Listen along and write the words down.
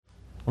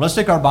Well, let's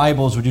take our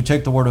Bibles. Would you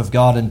take the Word of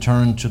God and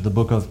turn to the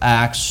book of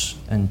Acts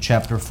and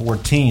chapter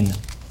 14.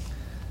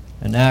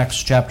 In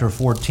Acts chapter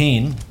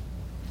 14,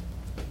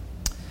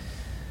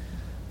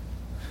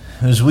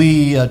 as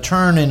we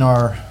turn in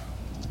our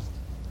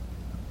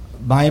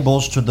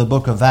Bibles to the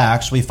book of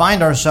Acts, we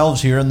find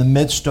ourselves here in the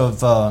midst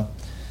of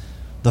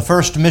the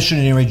first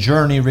missionary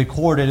journey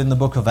recorded in the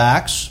book of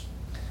Acts.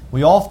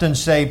 We often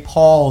say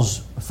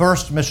Paul's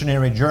first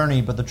missionary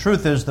journey, but the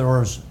truth is there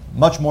was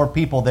much more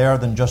people there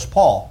than just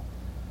Paul.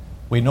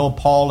 We know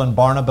Paul and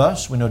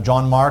Barnabas. We know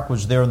John Mark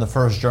was there in the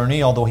first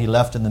journey, although he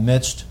left in the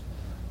midst.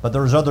 But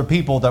there was other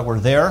people that were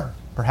there.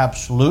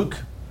 Perhaps Luke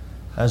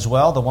as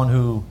well, the one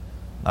who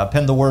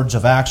penned the words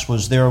of Acts,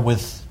 was there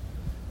with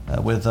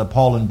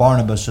Paul and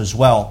Barnabas as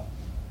well.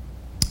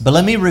 But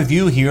let me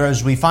review here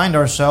as we find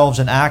ourselves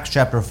in Acts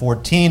chapter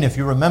 14. If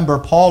you remember,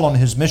 Paul on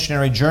his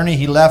missionary journey,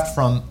 he left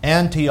from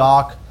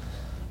Antioch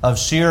of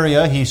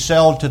Syria. He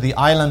sailed to the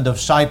island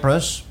of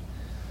Cyprus.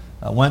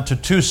 Went to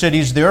two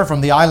cities there.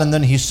 From the island,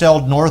 then he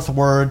sailed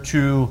northward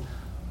to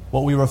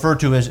what we refer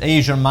to as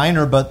Asia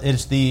Minor, but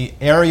it's the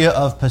area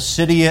of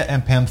Pisidia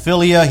and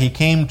Pamphylia. He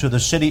came to the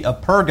city of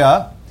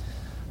Perga.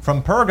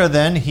 From Perga,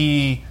 then,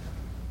 he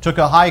took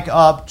a hike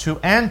up to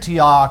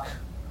Antioch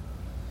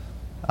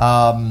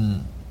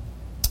of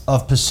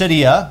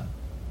Pisidia.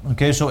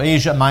 Okay, so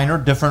Asia Minor,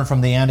 different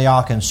from the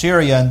Antioch in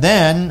Syria. And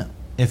then,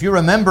 if you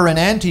remember, in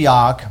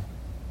Antioch,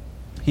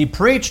 he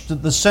preached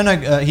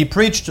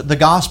the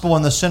gospel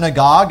in the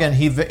synagogue, and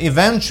he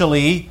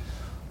eventually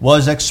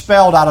was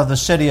expelled out of the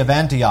city of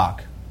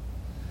Antioch.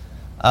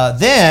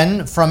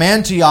 Then, from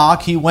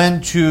Antioch, he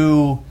went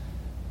to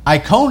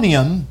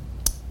Iconium.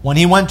 When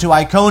he went to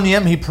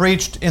Iconium, he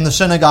preached in the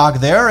synagogue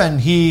there, and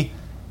he,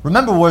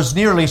 remember, was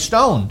nearly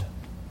stoned.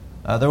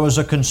 There was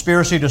a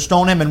conspiracy to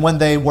stone him, and when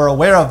they were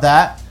aware of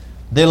that,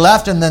 they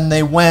left, and then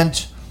they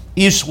went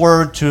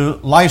eastward to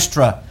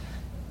Lystra.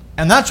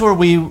 And that's where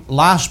we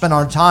last spent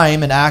our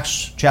time in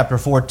Acts chapter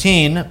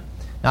 14.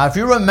 Now, if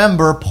you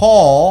remember,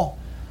 Paul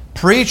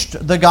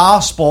preached the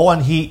gospel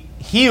and he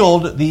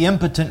healed the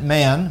impotent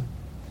man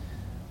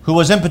who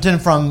was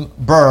impotent from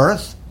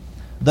birth.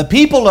 The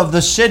people of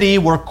the city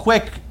were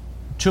quick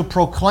to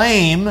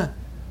proclaim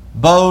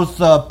both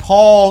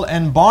Paul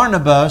and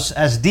Barnabas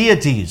as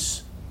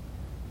deities.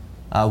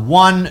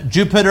 One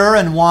Jupiter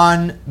and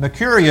one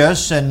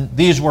Mercurius, and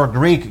these were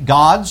Greek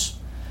gods.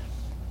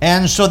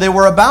 And so they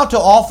were about to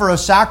offer a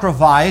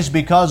sacrifice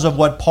because of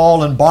what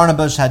Paul and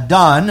Barnabas had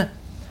done.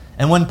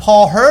 And when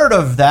Paul heard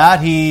of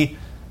that, he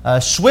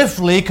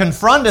swiftly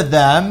confronted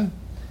them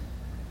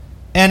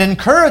and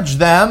encouraged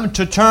them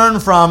to turn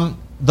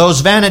from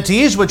those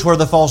vanities, which were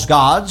the false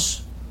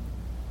gods,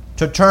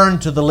 to turn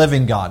to the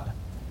living God.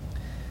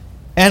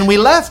 And we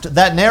left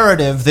that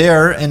narrative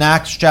there in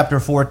Acts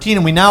chapter 14,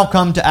 and we now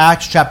come to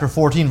Acts chapter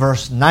 14,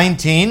 verse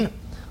 19.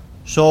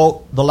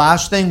 So the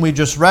last thing we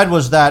just read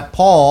was that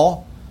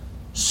Paul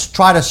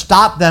try to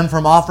stop them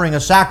from offering a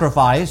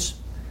sacrifice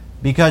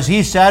because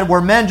he said,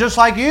 we're men just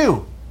like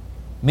you.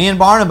 Me and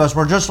Barnabas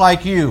were just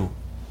like you.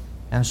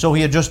 And so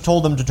he had just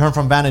told them to turn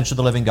from vanity to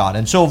the living God.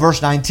 And so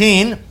verse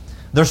 19,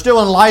 they're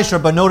still in Lystra,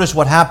 but notice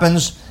what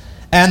happens.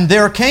 And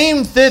there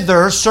came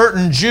thither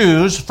certain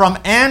Jews from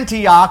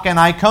Antioch and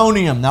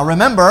Iconium. Now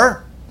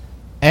remember,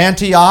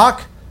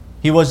 Antioch,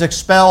 he was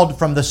expelled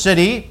from the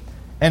city.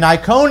 And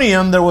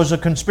Iconium, there was a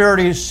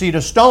conspiracy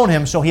to stone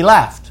him, so he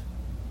left.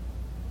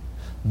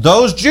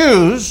 Those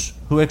Jews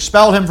who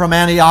expelled him from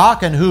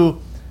Antioch and who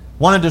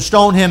wanted to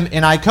stone him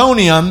in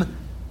Iconium,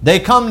 they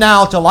come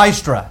now to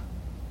Lystra.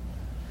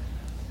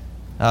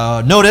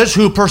 Notice,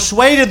 who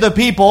persuaded the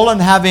people, and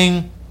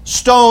having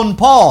stoned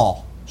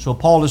Paul, so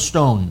Paul is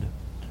stoned,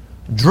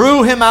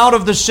 drew him out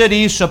of the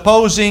city,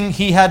 supposing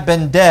he had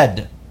been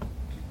dead.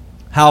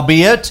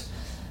 Howbeit,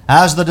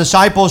 as the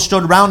disciples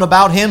stood round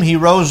about him, he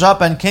rose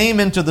up and came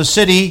into the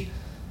city.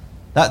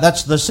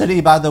 That's the city,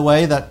 by the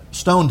way, that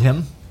stoned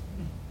him.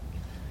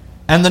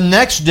 And the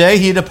next day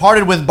he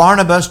departed with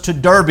Barnabas to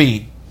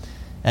Derbe.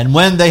 And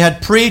when they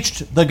had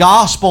preached the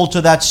gospel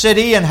to that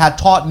city and had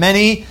taught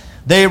many,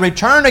 they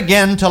returned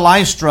again to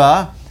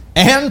Lystra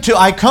and to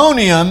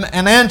Iconium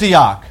and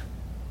Antioch.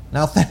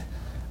 Now,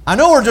 I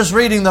know we're just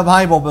reading the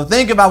Bible, but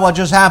think about what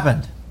just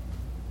happened.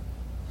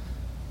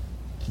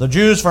 The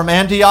Jews from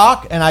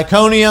Antioch and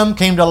Iconium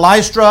came to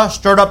Lystra,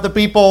 stirred up the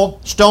people,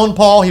 stoned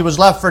Paul. He was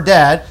left for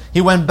dead.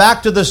 He went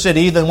back to the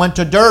city, then went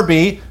to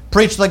Derbe,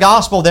 preached the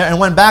gospel there, and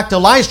went back to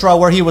Lystra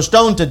where he was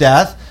stoned to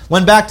death,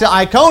 went back to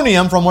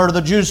Iconium from where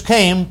the Jews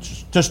came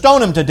to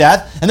stone him to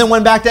death, and then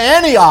went back to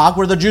Antioch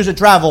where the Jews had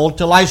traveled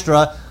to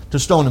Lystra to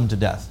stone him to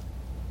death.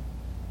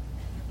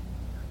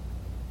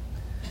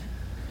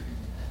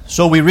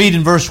 So we read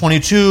in verse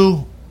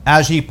 22,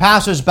 as he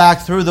passes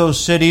back through those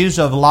cities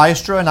of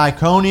Lystra and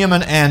Iconium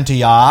and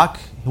Antioch,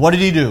 what did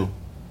he do?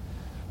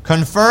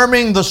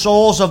 Confirming the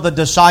souls of the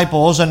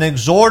disciples and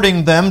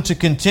exhorting them to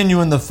continue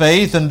in the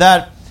faith, and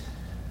that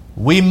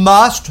we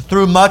must,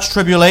 through much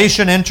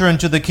tribulation, enter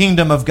into the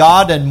kingdom of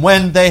God. And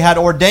when they had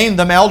ordained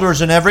them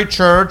elders in every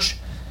church,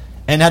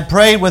 and had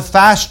prayed with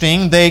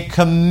fasting, they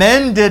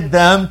commended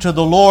them to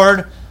the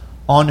Lord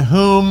on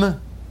whom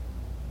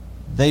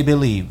they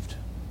believed.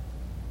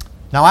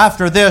 Now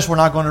after this, we're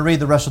not going to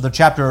read the rest of the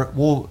chapter.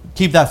 We'll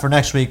keep that for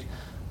next week.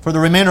 For the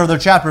remainder of the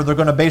chapter, they're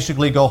going to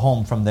basically go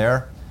home from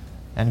there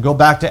and go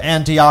back to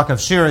Antioch of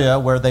Syria,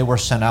 where they were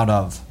sent out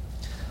of.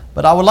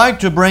 But I would like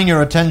to bring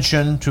your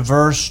attention to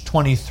verse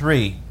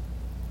 23.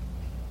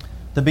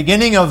 The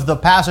beginning of the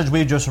passage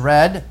we just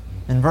read,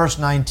 in verse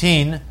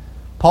 19,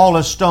 Paul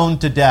is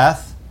stoned to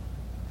death.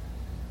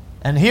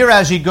 And here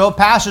as he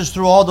passes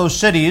through all those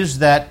cities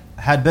that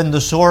had been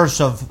the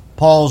source of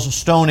Paul's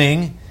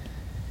stoning,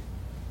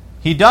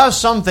 he does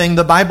something.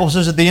 The Bible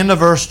says at the end of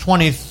verse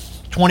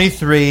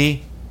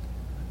 23,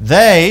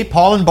 they,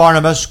 Paul and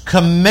Barnabas,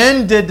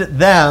 commended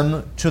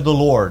them to the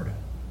Lord.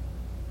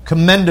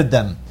 Commended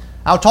them.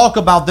 I'll talk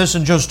about this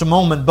in just a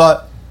moment,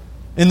 but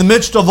in the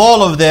midst of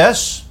all of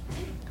this,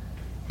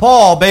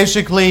 Paul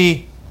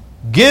basically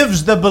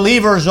gives the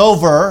believers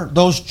over,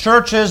 those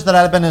churches that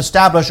had been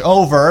established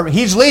over.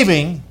 He's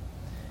leaving.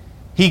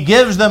 He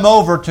gives them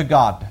over to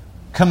God,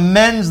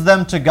 commends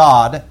them to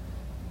God,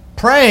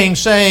 praying,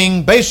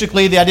 saying,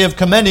 basically the idea of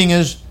commending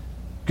is,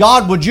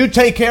 God, would you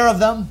take care of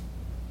them?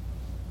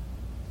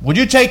 Would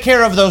you take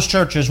care of those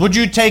churches? Would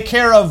you take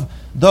care of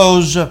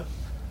those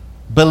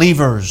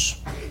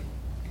believers?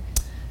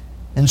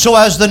 And so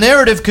as the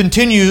narrative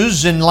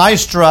continues in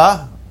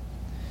Lystra,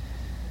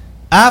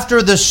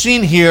 after the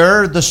scene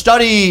here, the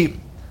study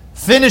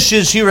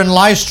finishes here in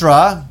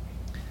Lystra,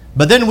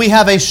 but then we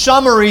have a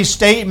summary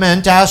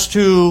statement as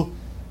to,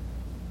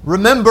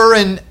 remember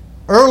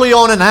early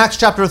on in Acts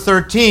chapter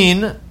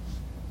 13,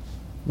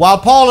 while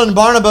Paul and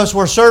Barnabas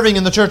were serving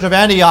in the church of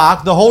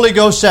Antioch, the Holy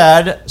Ghost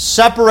said,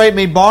 separate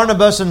me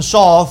Barnabas and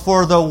Saul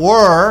for the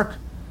work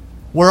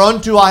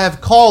whereunto I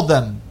have called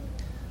them.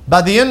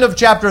 By the end of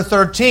chapter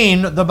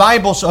 14, the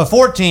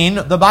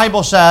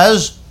Bible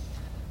says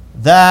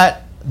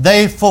that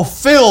they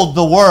fulfilled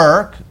the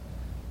work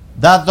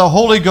that the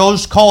Holy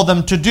Ghost called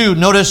them to do.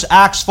 Notice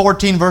Acts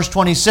 14 verse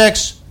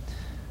 26.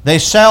 They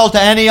sailed to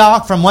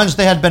Antioch, from whence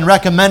they had been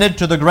recommended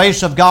to the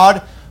grace of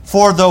God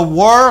for the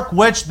work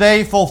which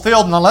they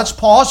fulfilled. Now let's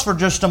pause for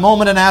just a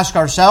moment and ask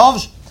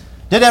ourselves,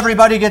 did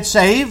everybody get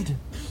saved?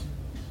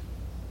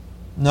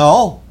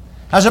 No.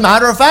 As a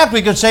matter of fact,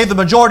 we could say the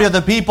majority of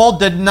the people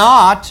did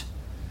not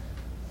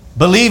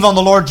believe on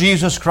the Lord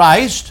Jesus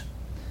Christ.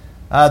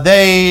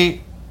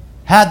 They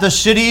had the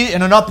city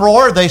in an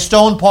uproar. They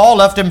stoned Paul,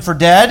 left him for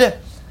dead.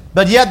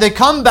 But yet they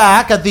come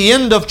back at the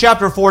end of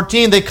chapter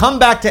 14. They come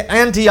back to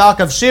Antioch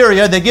of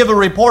Syria. They give a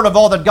report of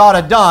all that God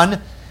had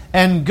done.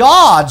 And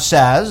God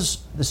says,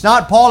 it's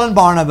not Paul and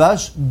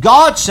Barnabas,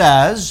 God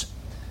says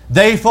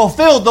they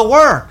fulfilled the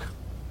work.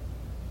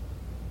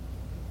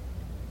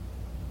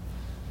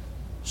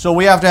 So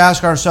we have to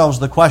ask ourselves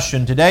the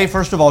question today,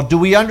 first of all, do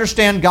we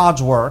understand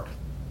God's work?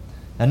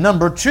 And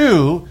number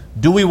two,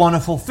 do we want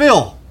to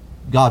fulfill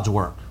God's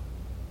work?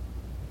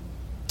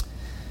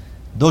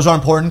 Those are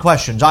important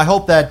questions. I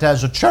hope that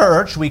as a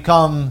church we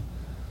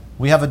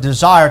have a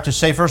desire to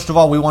say, first of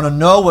all, we want to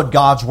know what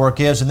God's work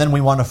is, and then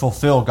we want to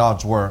fulfill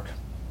God's work.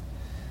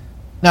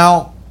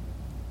 Now,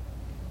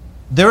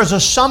 there is a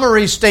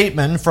summary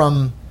statement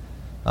from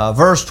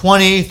verse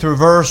 20 through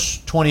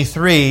verse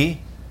 23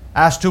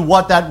 as to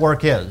what that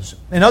work is.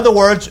 In other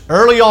words,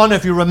 early on,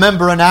 if you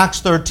remember in Acts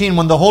 13,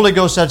 when the Holy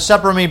Ghost said,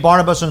 separate me,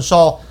 Barnabas and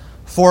Saul,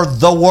 for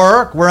the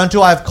work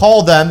whereunto I have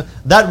called them,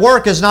 that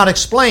work is not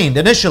explained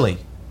initially.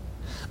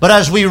 But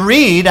as we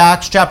read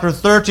Acts chapter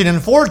 13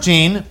 and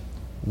 14,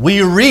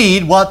 we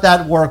read what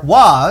that work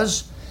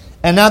was,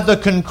 and at the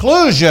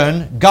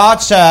conclusion, God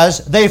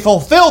says they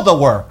fulfilled the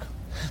work.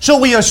 So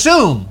we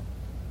assume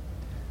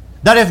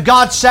that if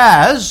God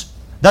says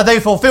that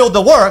they fulfilled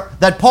the work,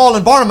 that Paul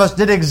and Barnabas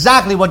did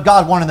exactly what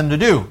God wanted them to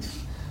do.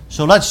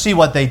 So let's see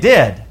what they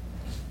did.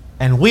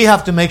 And we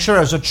have to make sure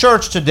as a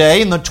church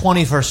today in the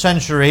 21st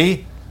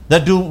century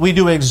that we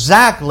do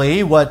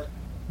exactly what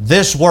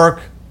this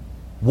work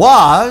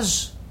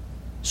was,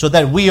 so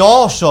that we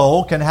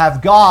also can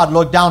have God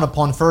look down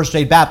upon First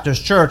Day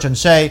Baptist Church and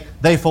say,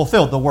 they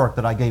fulfilled the work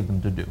that I gave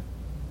them to do.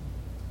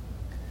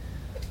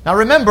 Now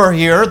remember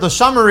here, the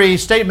summary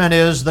statement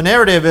is, the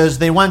narrative is,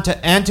 they went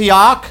to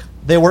Antioch,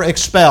 they were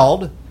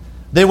expelled.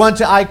 They went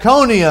to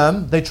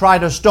Iconium, they tried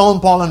to stone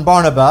Paul and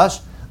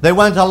Barnabas. They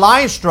went to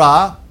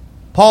Lystra,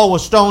 Paul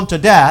was stoned to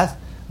death.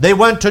 They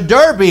went to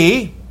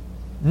Derbe,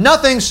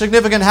 nothing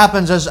significant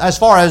happens as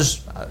far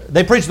as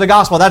they preach the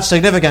gospel, that's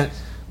significant,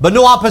 but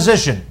no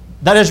opposition.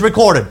 That is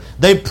recorded.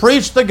 They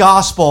preach the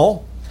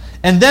gospel,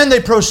 and then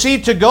they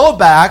proceed to go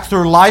back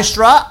through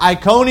Lystra,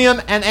 Iconium,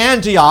 and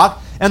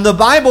Antioch, and the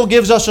Bible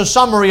gives us a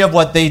summary of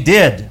what they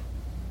did.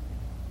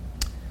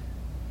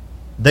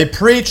 They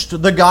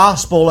preached the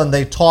gospel and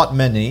they taught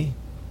many.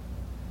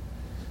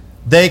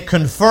 They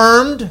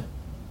confirmed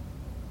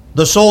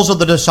the souls of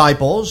the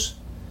disciples.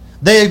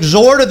 They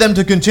exhorted them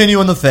to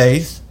continue in the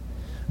faith.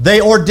 They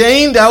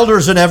ordained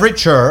elders in every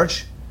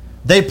church.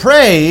 They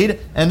prayed,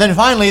 and then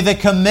finally they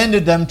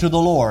commended them to the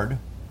Lord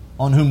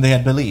on whom they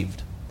had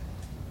believed.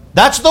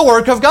 That's the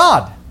work of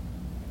God.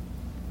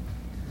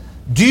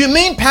 Do you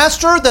mean,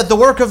 Pastor, that the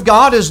work of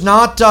God is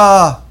not,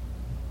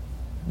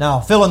 now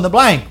fill in the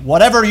blank,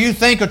 whatever you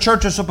think a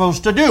church is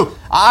supposed to do?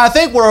 I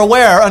think we're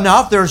aware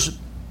enough, there's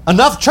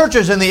enough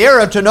churches in the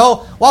area to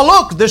know, well,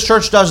 look, this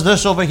church does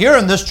this over here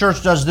and this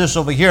church does this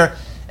over here.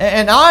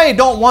 And I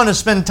don't want to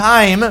spend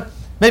time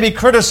maybe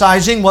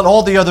criticizing what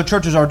all the other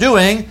churches are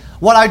doing.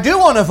 What I do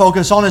want to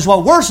focus on is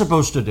what we're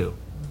supposed to do.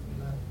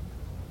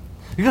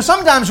 Because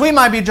sometimes we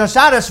might be just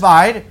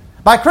satisfied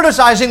by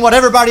criticizing what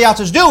everybody else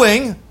is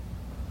doing,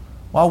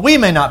 while we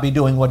may not be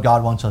doing what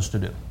God wants us to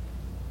do.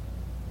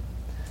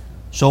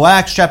 So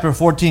Acts chapter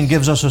 14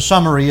 gives us a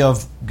summary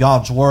of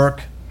God's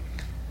work.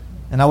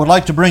 And I would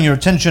like to bring your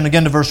attention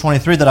again to verse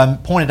 23 that I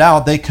pointed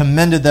out. They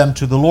commended them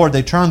to the Lord.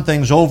 They turned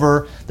things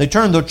over. They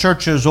turned the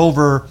churches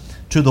over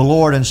to the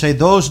Lord and say,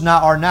 those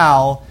now are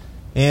now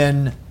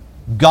in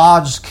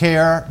God's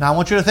care. Now I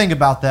want you to think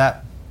about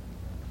that.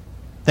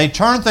 They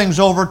turned things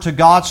over to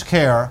God's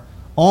care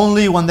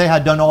only when they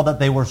had done all that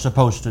they were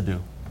supposed to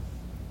do.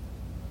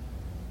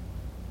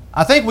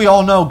 I think we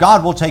all know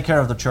God will take care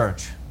of the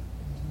church.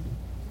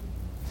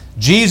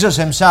 Jesus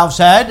himself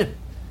said,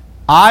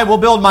 I will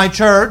build my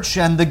church,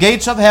 and the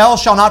gates of hell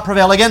shall not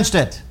prevail against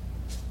it.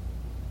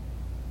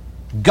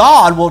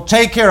 God will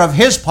take care of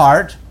his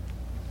part,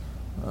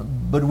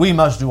 but we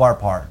must do our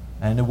part.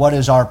 And what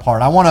is our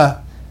part?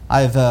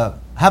 I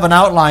have an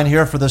outline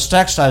here for this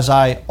text, as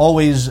I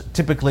always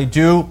typically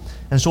do.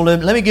 And so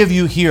let me give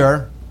you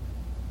here,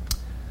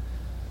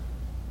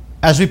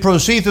 as we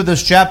proceed through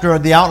this chapter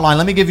of the outline,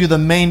 let me give you the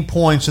main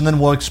points and then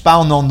we'll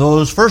expound on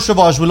those. First of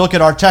all, as we look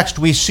at our text,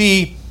 we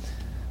see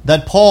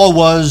that Paul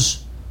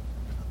was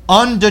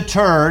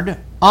undeterred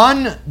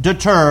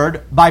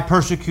by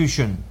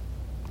persecution.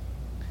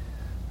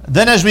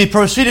 Then as we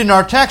proceed in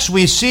our text,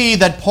 we see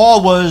that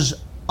Paul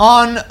was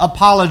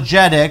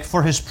unapologetic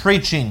for his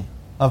preaching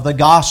of the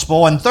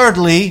gospel. And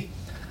thirdly,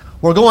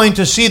 we're going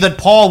to see that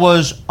Paul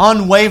was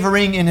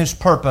unwavering in his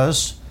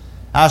purpose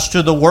as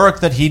to the work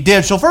that he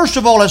did. So first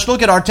of all, let's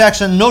look at our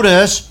text and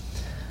notice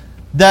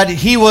that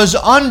he was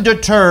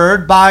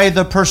undeterred by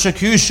the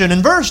persecution.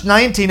 In verse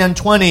 19 and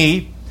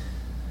 20,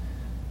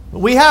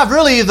 we have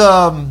really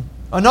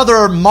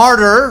another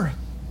martyr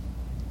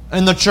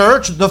in the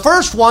church. The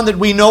first one that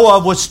we know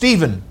of was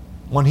Stephen,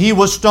 when he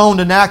was stoned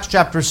in Acts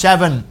chapter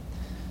 7.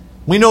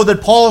 We know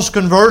that Paul's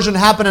conversion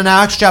happened in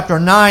Acts chapter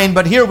 9,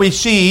 but here we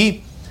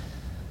see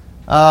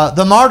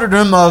the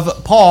martyrdom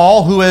of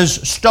Paul, who is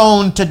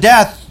stoned to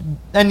death.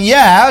 And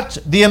yet,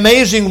 the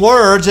amazing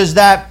words is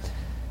that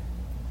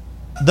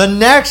the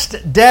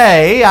next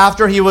day,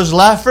 after he was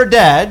left for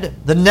dead,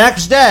 the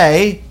next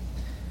day,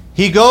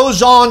 he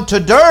goes on to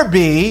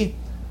Derbe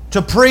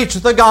to preach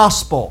the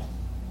gospel.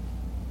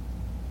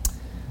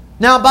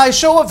 Now, by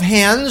show of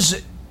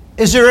hands,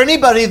 is there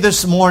anybody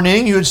this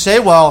morning you would say,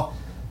 well,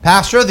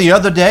 Pastor, the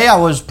other day I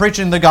was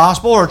preaching the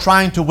gospel or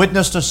trying to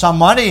witness to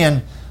somebody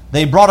and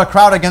they brought a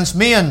crowd against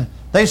me and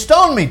they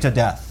stoned me to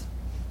death.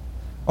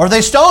 Or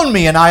they stoned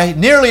me and I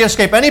nearly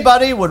escaped.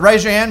 Anybody would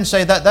raise your hand and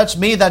say, that's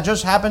me, that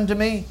just happened to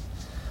me?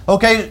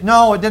 Okay,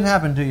 no, it didn't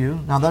happen to you.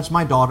 Now that's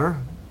my daughter.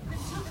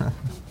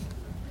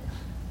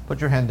 Put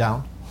your hand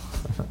down.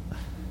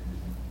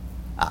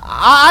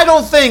 I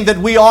don't think that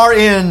we are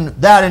in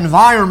that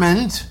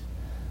environment,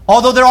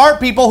 although there are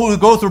people who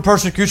go through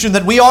persecution,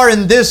 that we are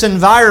in this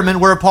environment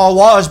where Paul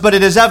was, but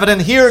it is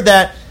evident here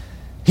that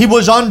he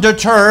was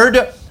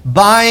undeterred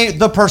by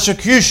the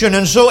persecution.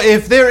 And so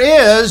if there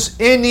is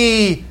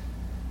any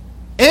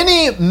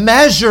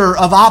measure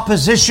of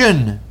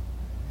opposition,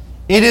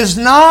 it is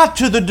not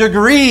to the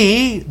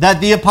degree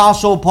that the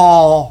Apostle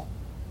Paul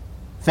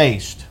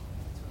faced.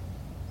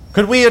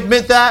 Could we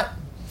admit that?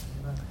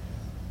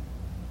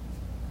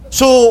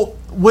 So,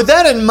 with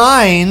that in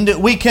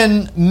mind, we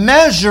can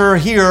measure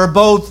here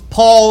both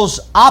Paul's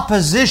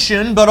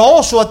opposition, but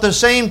also at the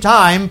same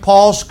time,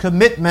 Paul's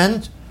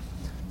commitment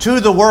to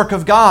the work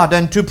of God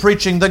and to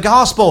preaching the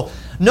gospel.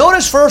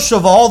 Notice, first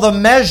of all, the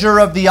measure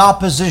of the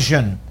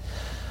opposition.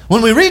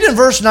 When we read in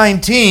verse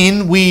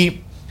 19,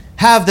 we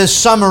have this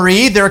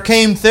summary. There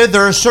came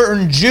thither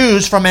certain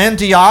Jews from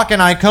Antioch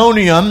and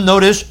Iconium,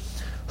 notice,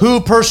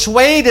 who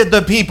persuaded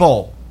the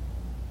people.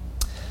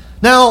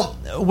 Now,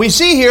 we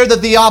see here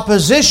that the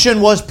opposition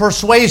was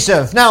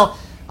persuasive. Now,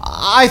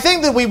 I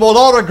think that we will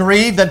all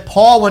agree that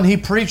Paul, when he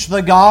preached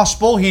the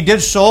gospel, he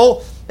did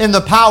so in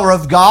the power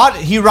of God.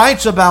 He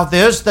writes about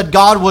this, that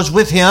God was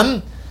with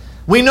him.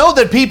 We know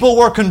that people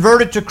were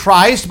converted to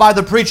Christ by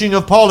the preaching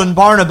of Paul and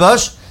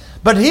Barnabas.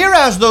 But here,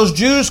 as those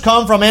Jews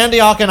come from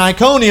Antioch and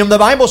Iconium, the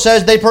Bible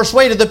says they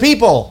persuaded the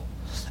people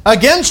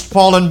against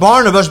Paul and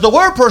Barnabas. The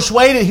word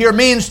persuaded here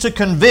means to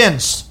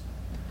convince,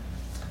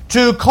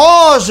 to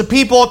cause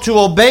people to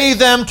obey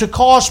them, to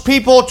cause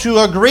people to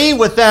agree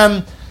with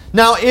them.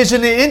 Now,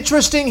 isn't it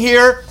interesting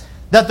here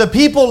that the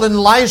people in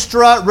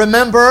Lystra,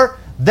 remember,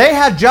 they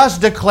had just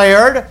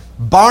declared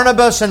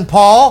Barnabas and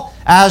Paul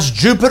as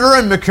Jupiter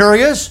and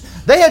Mercurius.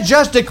 They had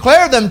just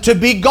declared them to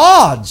be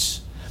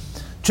gods,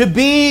 to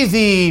be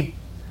the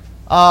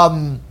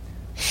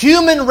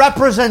human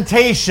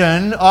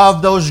representation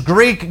of those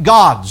Greek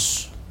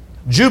gods.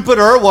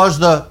 Jupiter was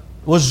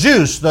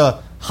Zeus, the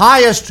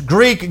highest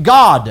Greek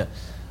god.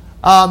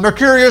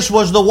 Mercurius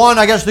was the one,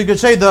 I guess you could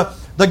say,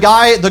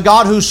 the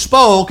god who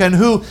spoke and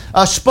who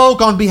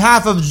spoke on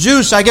behalf of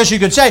Zeus, I guess you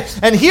could say.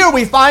 And here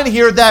we find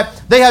here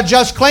that they had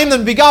just claimed them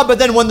to be God, but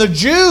then when the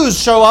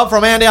Jews show up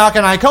from Antioch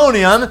and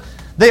Iconium,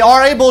 they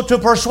are able to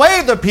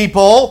persuade the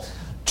people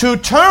to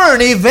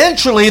turn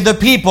eventually the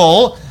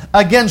people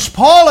against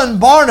Paul and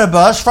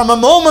Barnabas. From a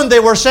moment they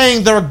were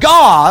saying they're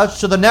gods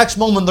to the next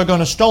moment they're going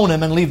to stone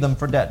him and leave them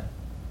for dead.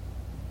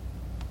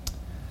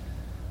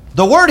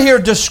 The word here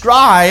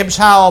describes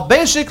how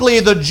basically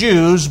the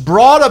Jews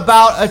brought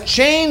about a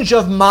change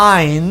of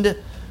mind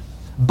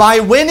by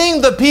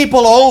winning the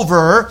people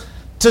over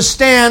to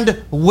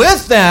stand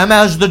with them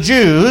as the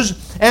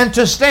Jews and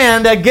to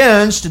stand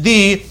against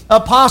the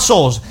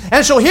apostles.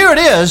 And so here it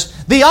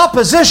is, the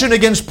opposition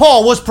against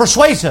Paul was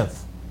persuasive.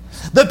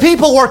 The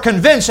people were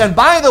convinced, and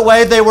by the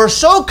way, they were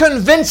so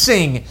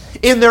convincing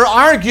in their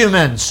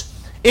arguments,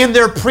 in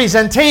their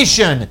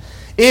presentation,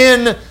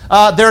 in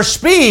their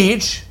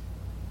speech,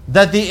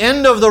 that the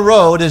end of the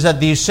road is that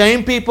these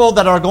same people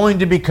that are going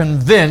to be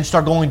convinced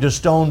are going to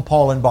stone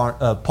Paul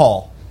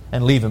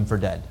and leave him for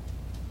dead.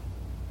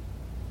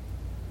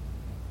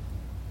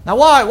 Now,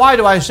 why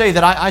do I say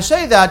that? I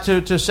say that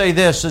to say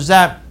this, is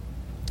that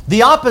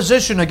the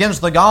opposition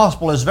against the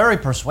gospel is very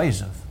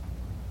persuasive.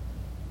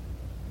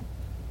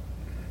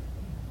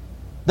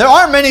 There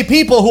are many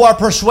people who are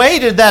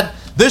persuaded that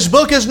this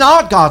book is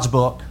not God's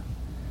book.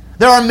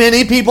 There are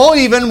many people,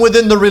 even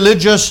within the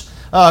religious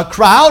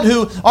crowd,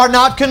 who are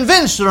not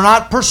convinced or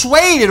not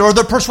persuaded, or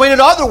they're persuaded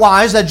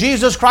otherwise that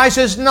Jesus Christ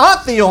is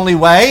not the only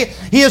way.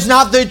 He is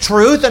not the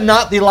truth and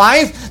not the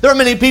life. There are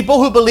many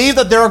people who believe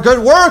that their good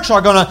works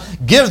are going to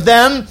give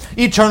them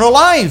eternal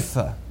life.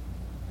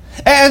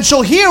 And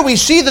so here we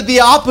see that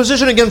the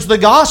opposition against the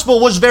gospel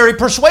was very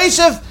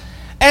persuasive.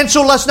 And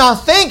so let's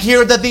not think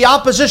here that the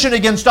opposition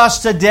against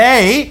us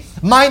today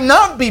might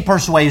not be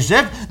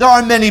persuasive. There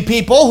are many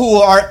people who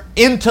are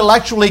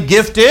intellectually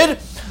gifted,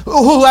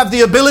 who have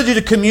the ability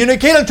to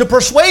communicate and to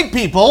persuade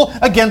people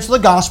against the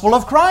gospel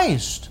of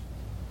Christ.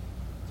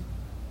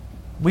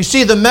 We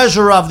see the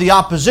measure of the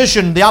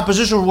opposition. The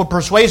opposition was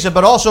persuasive,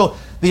 but also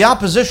the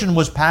opposition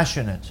was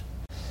passionate.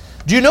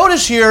 Do you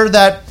notice here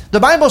that the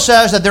Bible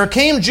says that there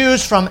came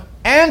Jews from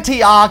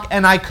Antioch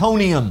and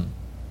Iconium?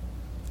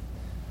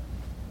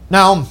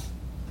 Now,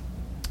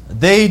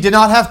 they did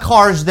not have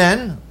cars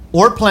then,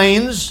 or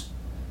planes,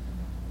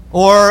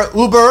 or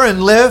Uber and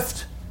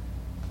Lyft.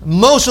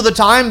 Most of the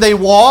time they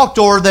walked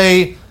or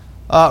they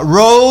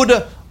rode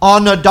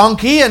on a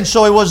donkey, and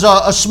so it was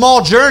a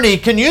small journey.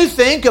 Can you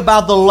think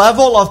about the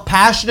level of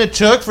passion it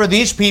took for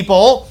these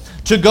people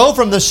to go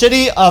from the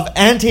city of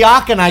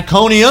Antioch and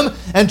Iconium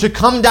and to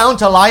come down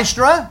to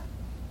Lystra?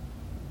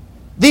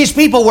 These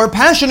people were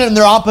passionate in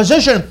their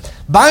opposition.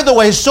 By the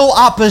way, so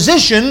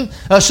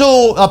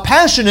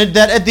passionate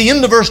that at the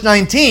end of verse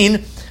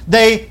 19,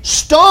 they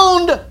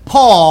stoned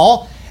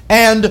Paul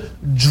and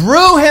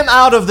drew him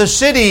out of the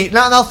city.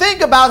 Now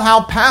think about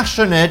how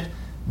passionate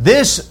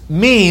this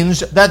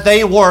means that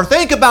they were.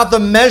 Think about the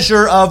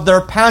measure of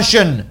their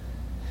passion.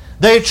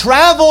 They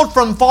traveled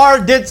from far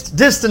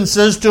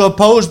distances to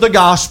oppose the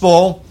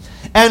gospel.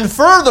 And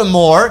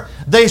furthermore,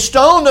 they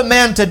stoned a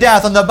man to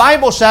death. And the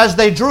Bible says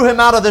they drew him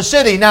out of the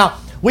city. Now,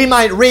 we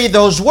might read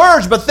those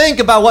words, but think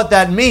about what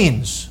that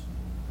means.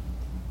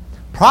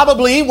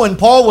 Probably when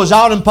Paul was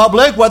out in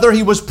public, whether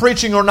he was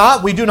preaching or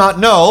not, we do not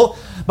know.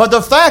 But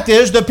the fact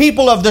is, the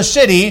people of the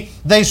city,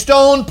 they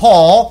stoned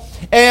Paul.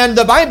 And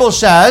the Bible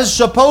says,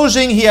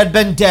 supposing he had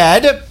been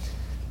dead.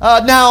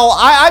 Now,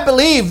 I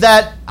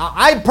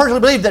personally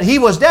believe that he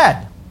was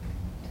dead.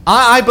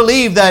 I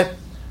believe that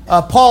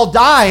Paul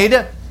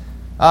died.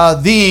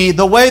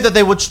 The way that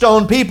they would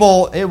stone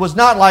people, it was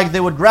not like they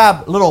would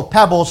grab little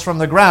pebbles from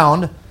the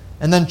ground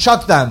and then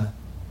chuck them.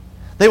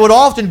 They would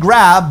often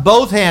grab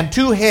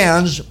two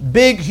hands,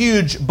 big,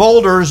 huge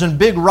boulders and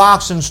big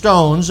rocks and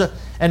stones,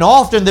 and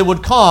often they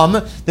would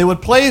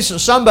place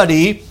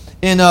somebody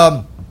in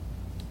an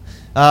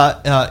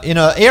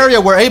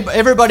area where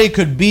everybody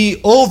could be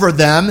over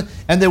them,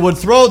 and they would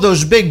throw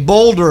those big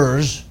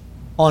boulders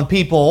on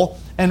people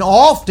and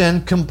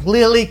often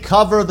completely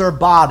cover their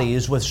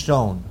bodies with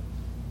stone.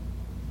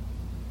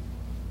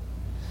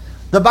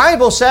 The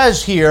Bible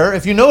says here,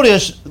 if you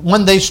notice,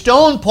 when they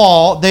stoned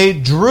Paul, they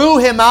drew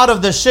him out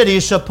of the city,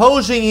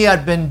 supposing he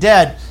had been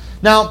dead.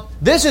 Now,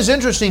 this is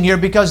interesting here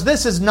because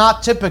this is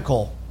not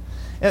typical.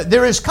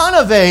 There is kind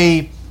of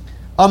a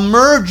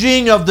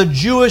merging of the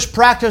Jewish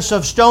practice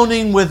of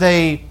stoning with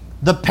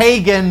the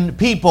pagan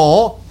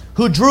people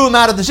who drew him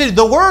out of the city.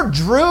 The word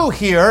drew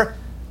here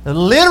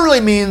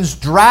literally means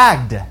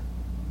dragged.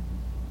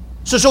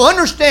 So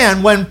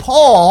understand, when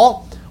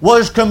Paul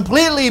was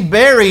completely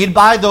buried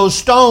by those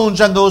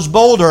stones and those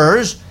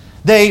boulders,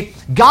 they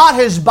got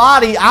his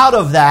body out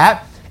of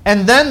that,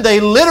 and then they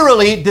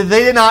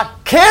did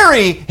not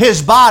carry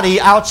his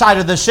body outside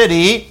of the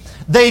city.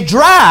 They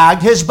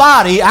dragged his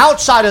body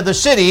outside of the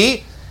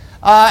city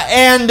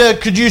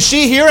Could you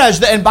see here,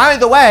 and by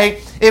the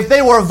way, if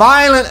they were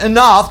violent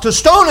enough to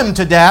stone him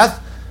to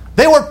death,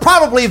 they were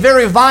probably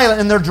very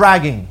violent in their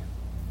dragging.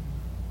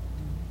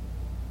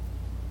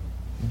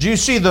 Do you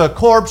see the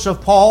corpse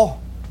of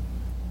Paul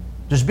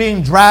just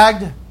being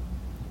dragged,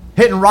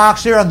 hitting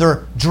rocks here, and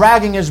they're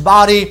dragging his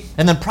body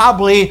and then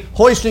probably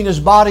hoisting his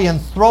body and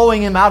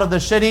throwing him out of the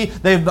city?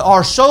 They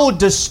are so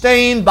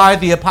disdained by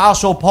the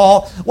Apostle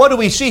Paul. What do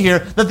we see here?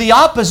 That the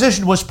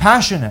opposition was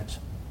passionate.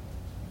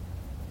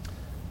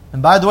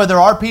 And by the way, there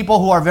are people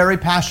who are very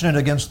passionate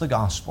against the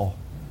gospel.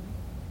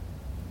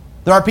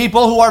 There are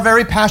people who are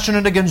very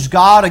passionate against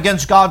God,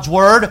 against God's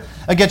Word,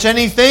 against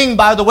anything,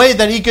 by the way,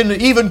 that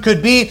even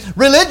could be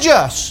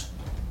religious.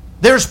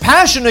 There's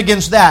passion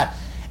against that.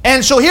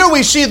 And so here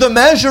we see the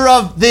measure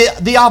of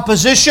the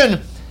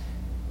opposition.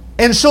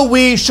 And so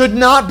we should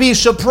not be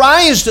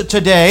surprised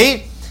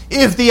today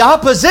if the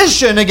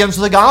opposition against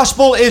the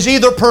gospel is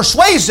either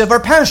persuasive or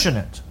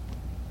passionate.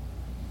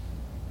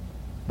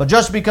 But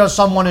just because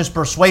someone is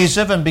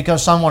persuasive and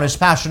because someone is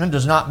passionate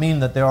does not mean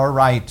that they are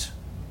right.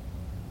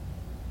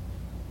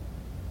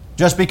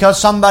 Just because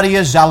somebody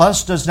is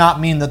zealous does not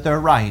mean that they're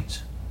right.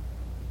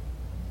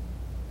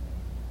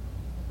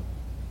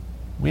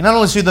 We not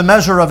only see the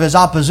measure of his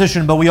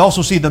opposition, but we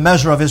also see the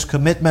measure of his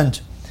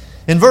commitment.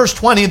 In verse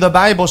 20, the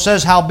Bible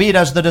says, "Howbeit,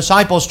 as the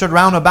disciples stood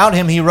round about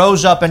him, he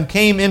rose up and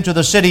came into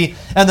the city,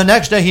 and the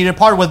next day he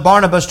departed with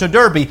Barnabas to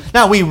Derbe."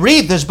 Now, we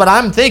read this, but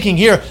I'm thinking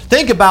here,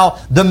 think about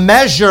the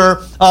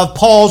measure of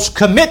Paul's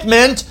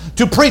commitment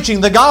to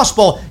preaching the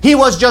gospel. He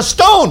was just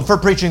stoned for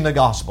preaching the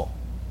gospel.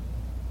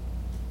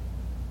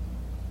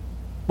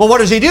 Well, what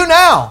does he do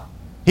now?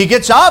 He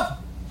gets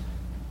up,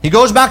 he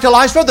goes back to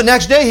Lystra. The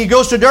next day he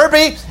goes to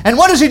Derbe. And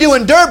what does he do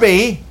in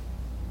Derbe?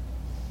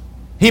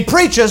 He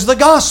preaches the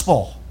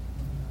gospel.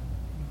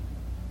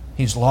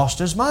 He's lost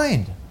his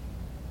mind.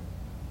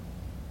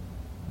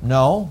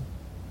 No.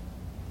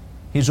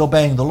 He's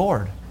obeying the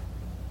Lord.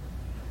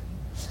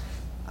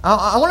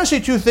 I want to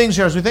see two things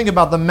here as we think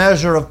about the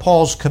measure of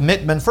Paul's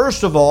commitment.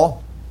 First of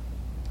all,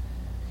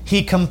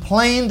 he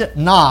complained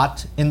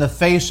not in the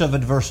face of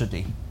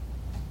adversity.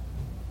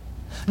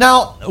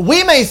 Now,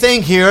 we may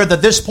think here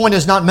that this point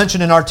is not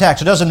mentioned in our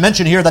text. It doesn't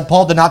mention here that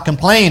Paul did not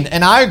complain,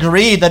 and I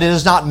agree that it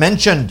is not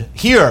mentioned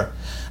here.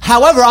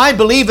 However, I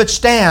believe it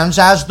stands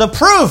as the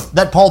proof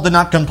that Paul did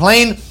not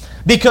complain,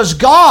 because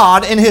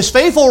God, in His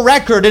faithful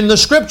record in the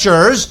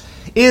Scriptures,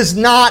 is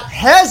not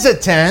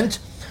hesitant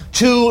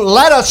to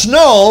let us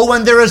know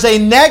when there is a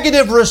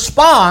negative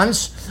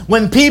response,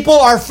 when people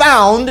are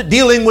found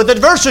dealing with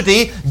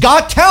adversity.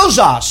 God tells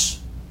us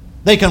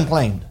they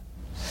complained.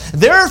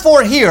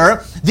 Therefore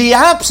here, the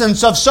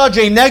absence of such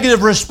a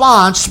negative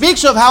response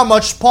speaks of how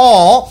much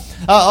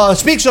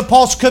speaks of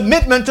Paul's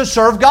commitment to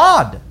serve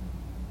God.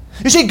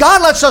 You see,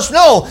 God lets us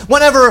know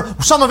whenever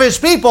some of His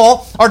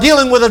people are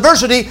dealing with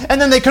adversity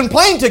and then they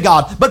complain to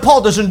God. But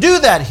Paul doesn't do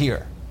that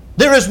here.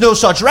 There is no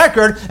such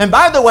record. And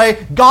by the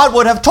way, God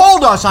would have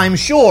told us, I'm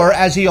sure,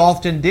 as He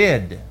often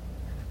did,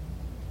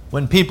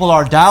 when people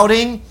are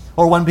doubting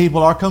or when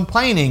people are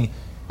complaining.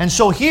 And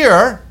so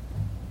here,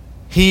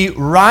 he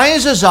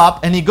rises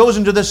up and he goes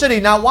into the city.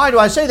 Now, why do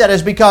I say that?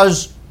 Is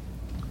because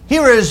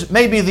here is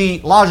maybe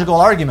the logical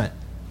argument.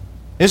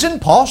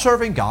 Isn't Paul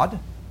serving God?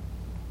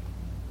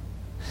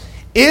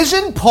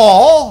 Isn't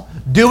Paul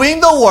doing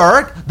the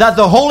work that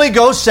the Holy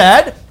Ghost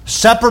said,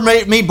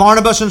 "Separate me,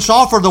 Barnabas and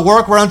Saul, for the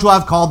work whereunto I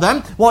have called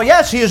them"? Well,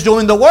 yes, he is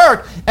doing the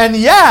work, and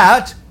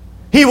yet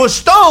he was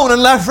stoned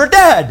and left for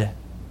dead.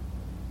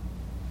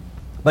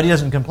 But he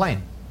doesn't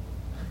complain.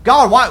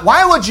 God,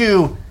 why would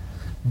you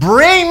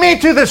bring me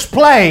to this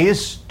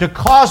place to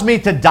cause me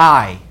to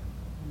die?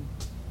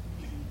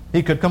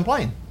 He could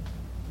complain.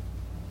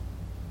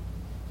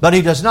 But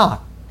he does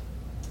not.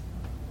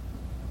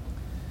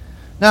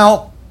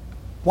 Now,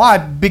 why?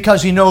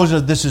 Because he knows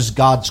that this is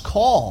God's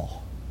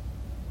call.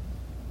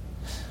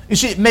 You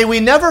see, may we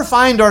never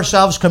find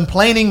ourselves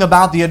complaining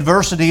about the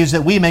adversities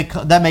that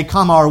may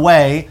come our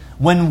way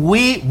when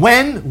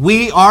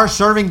we are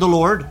serving the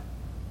Lord.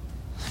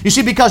 You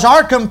see, because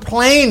our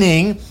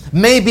complaining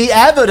may be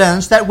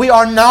evidence that we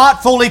are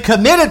not fully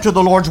committed to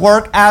the Lord's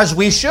work as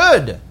we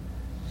should.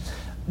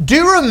 Do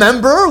you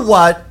remember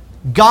what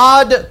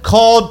God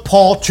called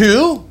Paul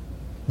to?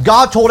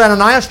 God told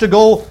Ananias to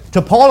go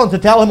to Paul and to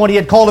tell him what He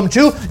had called him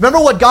to. Remember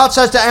what God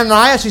says to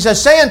Ananias? He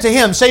says, "Say unto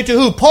him," say to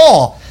who?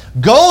 Paul,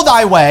 "Go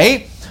thy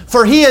way,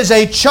 for he is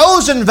a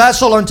chosen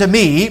vessel unto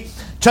me,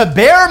 to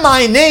bear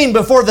my name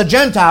before the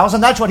Gentiles,"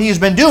 and that's what he's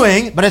been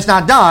doing, but it's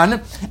not done,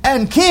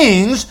 "and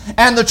kings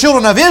and the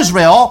children of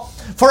Israel,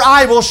 for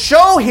I will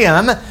show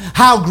him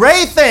how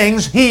great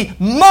things he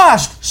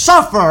must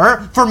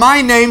suffer for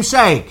my name's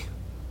sake."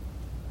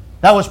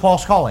 That was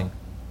Paul's calling.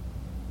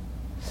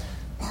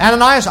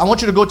 Ananias, I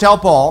want you to go tell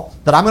Paul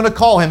that I'm going to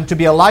call him to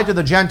be a light to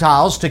the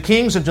Gentiles, to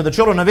kings and to the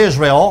children of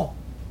Israel,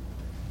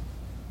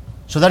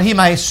 so that he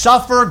may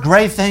suffer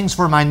great things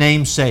for my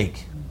name's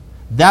sake.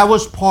 That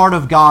was part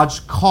of God's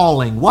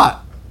calling. What?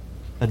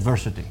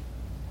 Adversity.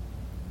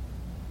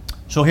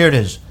 So here it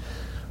is.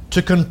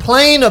 To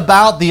complain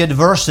about the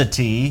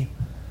adversity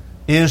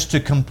is to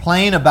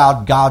complain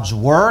about God's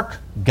work,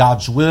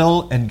 God's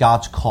will, and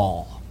God's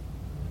call.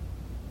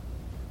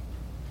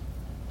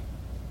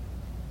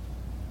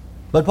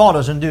 But Paul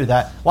doesn't do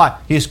that. Why?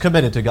 He's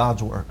committed to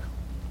God's work.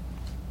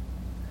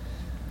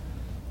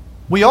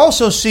 We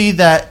also see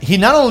that he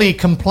not only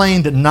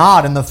complained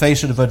not in the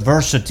face of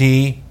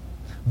adversity,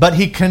 but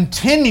he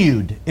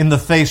continued in the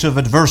face of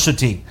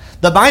adversity.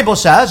 The Bible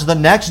says the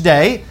next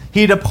day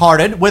he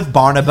departed with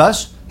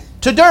Barnabas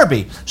to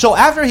Derbe. So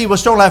after he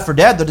was stoned left for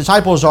dead, the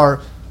disciples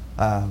are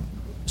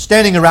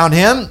standing around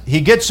him.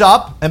 He gets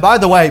up. And by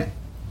the way,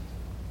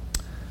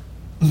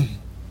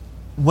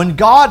 when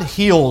God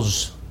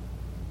heals,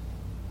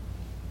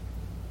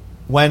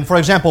 when, for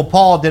example,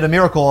 Paul did a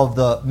miracle of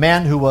the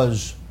man who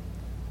was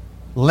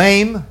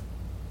lame,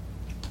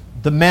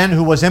 the man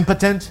who was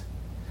impotent,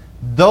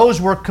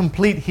 those were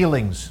complete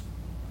healings.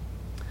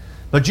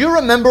 But do you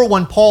remember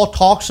when Paul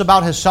talks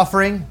about his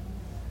suffering?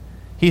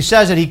 He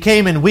says that he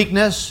came in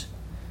weakness.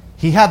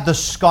 He had the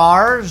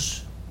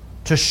scars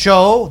to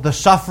show the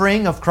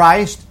suffering of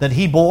Christ that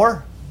he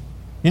bore.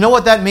 You know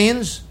what that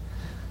means?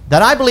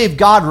 That I believe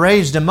God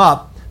raised him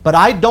up, but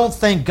I don't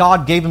think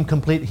God gave him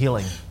complete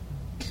healing.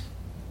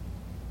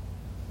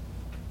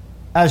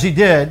 As he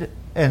did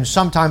in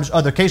sometimes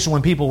other cases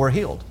when people were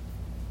healed.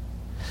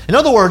 In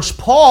other words,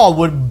 Paul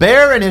would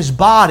bear in his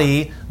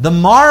body the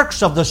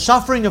marks of the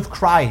suffering of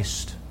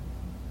Christ.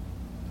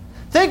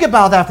 Think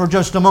about that for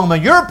just a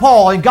moment. You're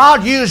Paul, and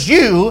God used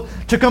you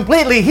to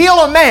completely heal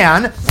a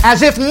man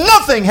as if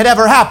nothing had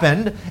ever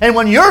happened. And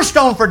when you're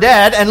stoned for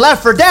dead and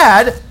left for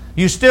dead,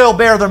 you still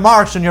bear the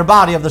marks in your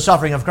body of the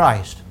suffering of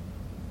Christ.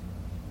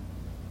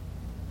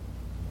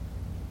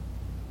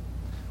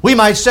 We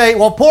might say,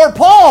 well, poor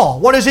Paul,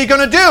 what is he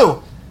going to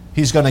do?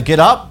 He's going to get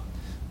up,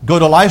 go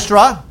to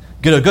Lystra,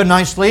 get a good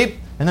night's sleep,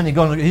 and then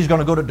he's going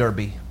to go to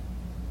Derbe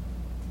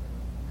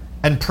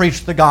and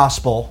preach the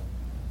gospel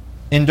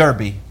in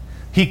Derbe.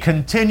 He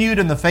continued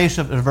in the face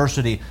of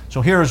adversity.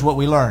 So here's what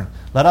we learn.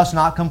 Let us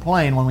not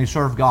complain when we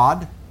serve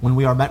God, when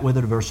we are met with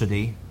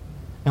adversity,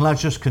 and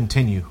let's just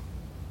continue.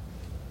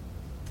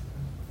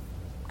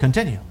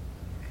 Continue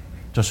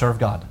to serve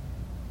God.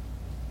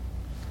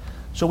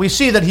 So we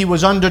see that he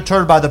was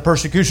undeterred by the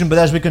persecution, but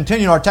as we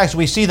continue our text,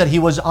 we see that he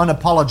was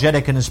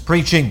unapologetic in his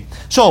preaching.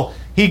 So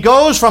he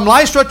goes from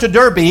Lystra to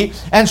Derbe,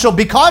 and so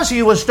because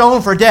he was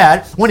stoned for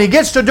dead, when he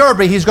gets to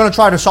Derbe, he's going to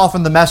try to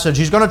soften the message.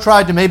 He's going to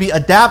try to maybe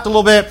adapt a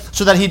little bit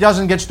so that he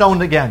doesn't get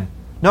stoned again.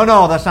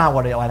 No, that's not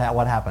what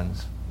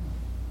happens.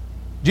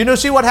 Do you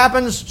see what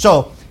happens?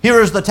 So here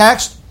is the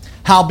text.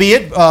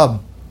 Howbeit,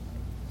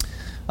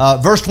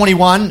 verse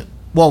 21,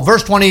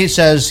 verse 20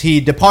 says he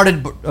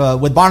departed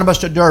with Barnabas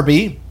to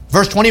Derbe.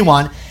 Verse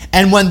 21,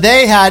 and when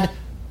they had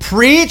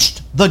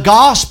preached the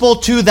gospel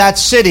to that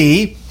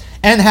city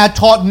and had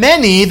taught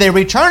many, they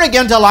returned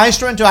again to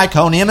Lystra and to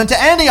Iconium and to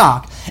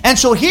Antioch. And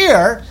so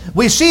here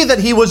we see that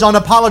he was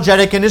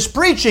unapologetic in his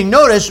preaching.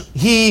 Notice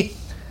he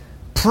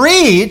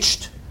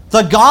preached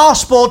the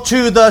gospel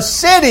to the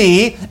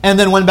city and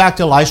then went back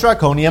to Lystra,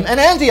 Iconium, and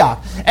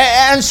Antioch.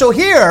 And so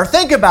here,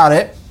 think about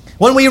it.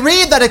 When we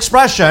read that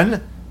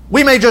expression,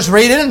 we may just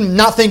read it and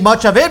not think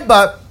much of it,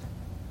 but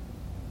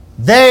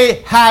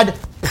they had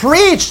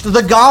preached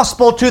the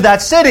gospel to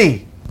that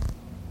city.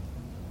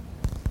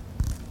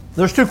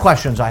 There's two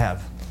questions I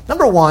have.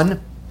 Number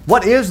one,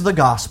 what is the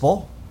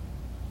gospel?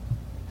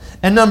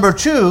 And number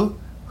two,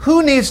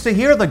 who needs to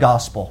hear the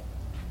gospel?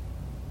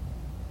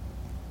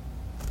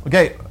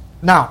 Okay,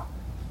 now,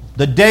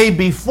 the day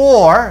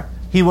before,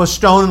 he was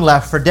stoned and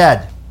left for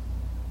dead.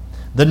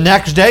 The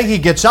next day, he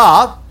gets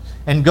up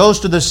and goes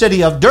to the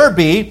city of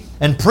Derbe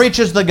and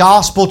preaches the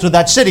gospel to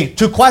that city.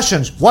 Two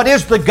questions. What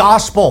is the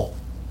gospel?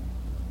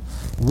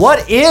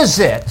 What is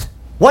it?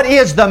 What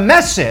is the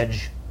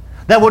message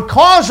that would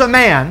cause a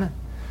man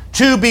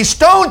to be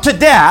stoned to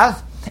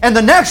death and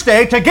the next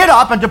day to get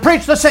up and to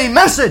preach the same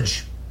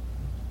message?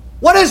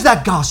 What is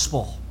that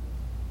gospel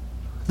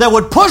that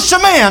would push a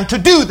man to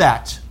do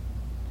that?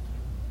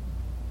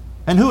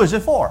 And who is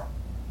it for?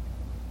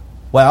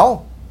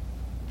 Well,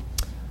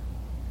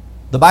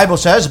 the Bible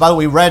says, by the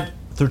way, we read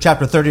through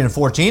chapter 13 and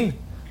 14,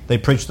 they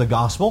preached the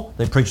gospel,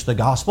 they preached the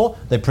gospel,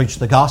 they preached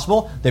the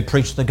gospel, they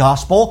preached the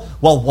gospel.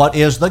 Well, what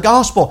is the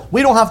gospel?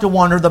 We don't have to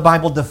wonder. The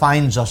Bible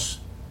defines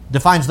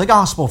the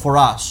gospel for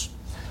us.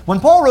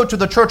 When Paul wrote to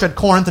the church at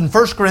Corinth in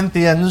 1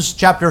 Corinthians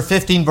chapter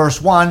 15, verse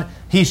 1,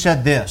 he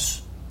said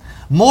this,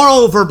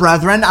 Moreover,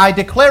 brethren, I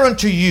declare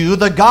unto you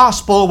the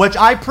gospel which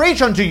I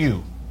preach unto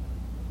you.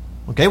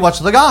 Okay, what's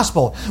the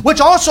gospel?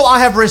 Which also I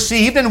have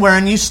received and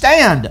wherein ye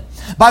stand,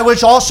 by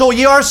which also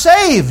ye are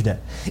saved,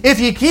 if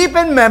ye keep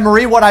in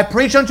memory what I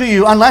preach unto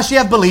you, unless ye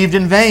have believed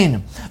in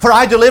vain. For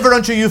I delivered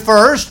unto you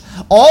first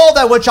all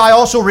that which I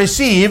also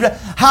received,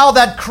 how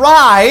that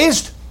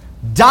Christ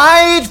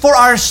died for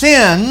our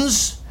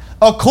sins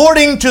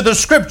according to the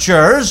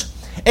Scriptures,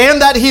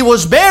 and that he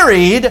was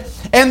buried,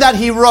 and that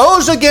he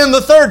rose again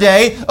the third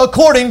day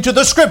according to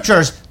the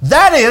Scriptures.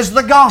 That is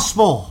the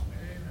gospel.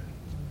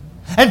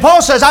 And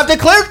Paul says, I've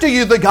declared to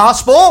you the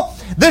gospel,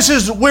 This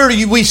is where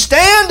we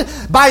stand.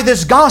 By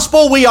this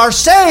gospel we are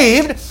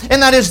saved,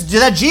 and that is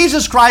that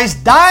Jesus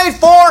Christ died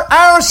for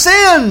our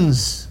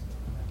sins.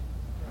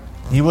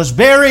 He was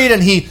buried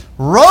and He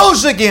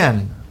rose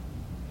again.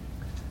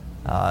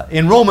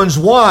 In Romans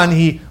 1,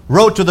 he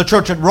wrote to the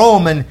church at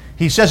Rome, and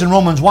he says in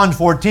Romans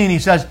 1:14, he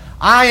says,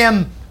 I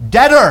am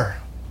debtor,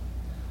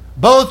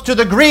 both to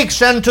the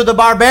Greeks and to the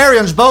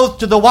barbarians, both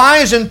to the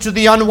wise and to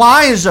the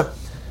unwise.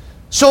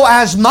 So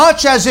as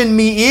much as in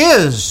me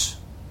is,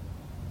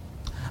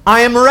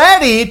 I am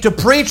ready to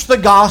preach the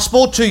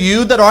gospel to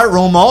you that are at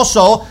Rome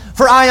also,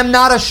 for I am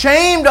not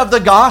ashamed of the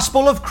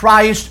gospel of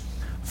Christ,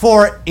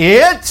 for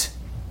it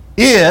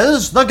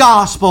is the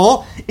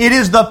gospel. It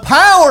is the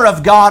power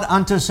of God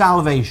unto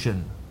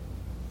salvation,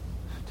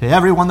 to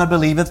everyone that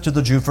believeth, to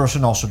the Jew first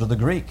and also to the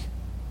Greek.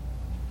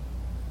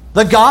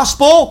 The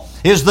gospel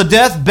is the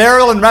death,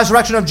 burial, and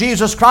resurrection of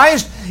Jesus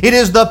Christ. It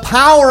is the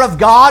power of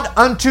God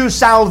unto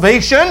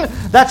salvation.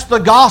 That's the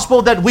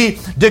gospel that we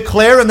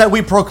declare and that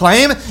we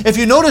proclaim. If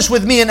you notice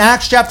with me in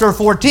Acts chapter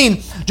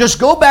 14, just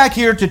go back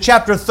here to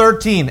chapter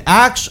 13.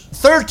 Acts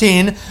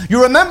 13,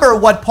 you remember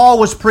what Paul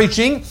was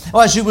preaching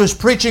as he was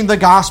preaching the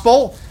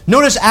gospel?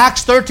 Notice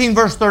Acts 13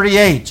 verse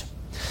 38.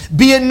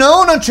 Be it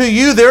known unto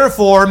you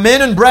therefore,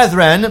 men and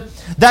brethren,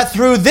 that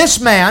through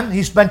this man,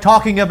 he's been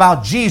talking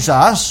about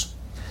Jesus,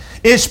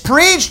 is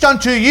preached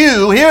unto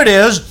you, here it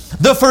is,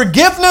 the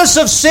forgiveness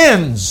of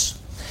sins.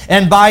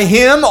 And by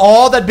him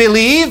all that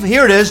believe,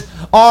 here it is,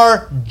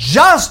 are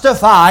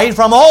justified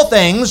from all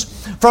things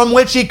from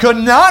which he could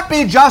not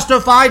be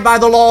justified by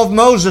the law of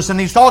Moses. And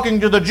he's talking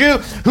to the Jew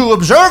who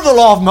observed the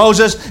law of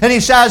Moses, and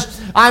he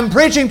says, I'm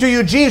preaching to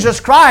you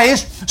Jesus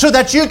Christ so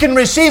that you can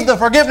receive the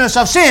forgiveness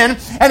of sin,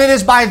 and it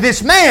is by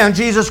this man,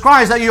 Jesus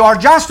Christ, that you are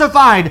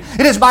justified.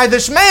 It is by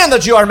this man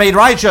that you are made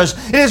righteous.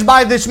 It is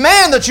by this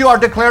man that you are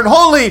declared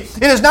holy.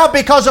 It is not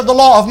because of the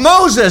law of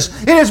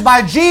Moses. It is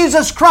by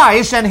Jesus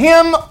Christ and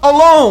Him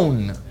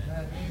alone.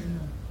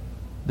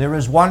 There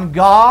is one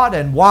God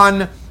and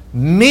one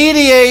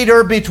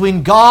mediator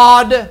between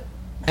God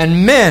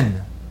and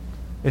men.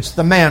 It's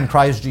the man,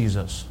 Christ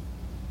Jesus.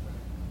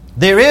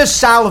 There is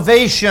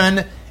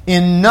salvation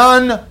in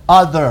none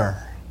other.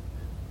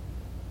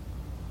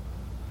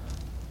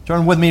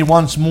 Turn with me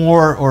once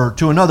more or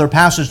to another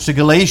passage, to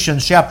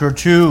Galatians chapter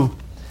 2.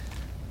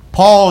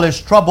 Paul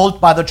is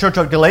troubled by the church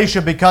of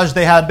Galatia because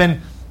they had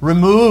been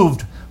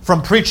removed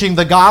from preaching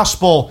the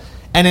gospel.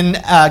 And in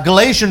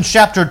Galatians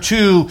chapter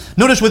 2,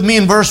 notice with me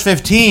in verse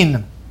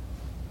 15.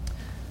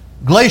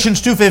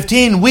 Galatians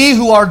 2:15, we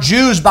who are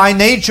Jews by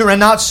nature and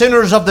not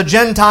sinners of the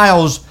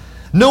Gentiles,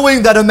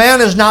 knowing that a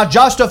man is not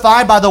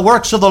justified by the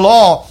works of the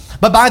law,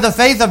 but by the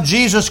faith of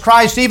Jesus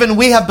Christ, even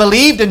we have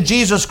believed in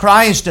Jesus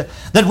Christ,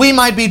 that we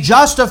might be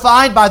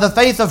justified by the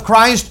faith of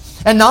Christ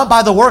and not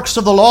by the works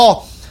of the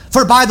law.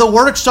 For by the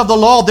works of the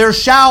law there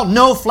shall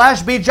no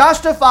flesh be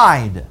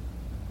justified.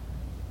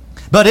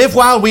 But if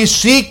while we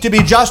seek to be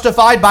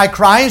justified by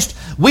Christ,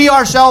 we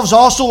ourselves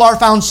also are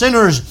found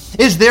sinners,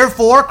 is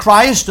therefore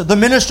Christ the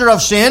minister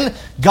of sin?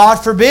 God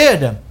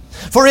forbid.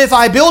 For if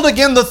I build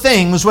again the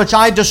things which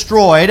I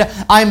destroyed,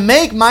 I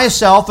make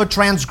myself a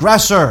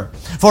transgressor.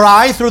 For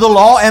I through the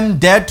law am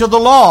dead to the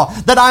law,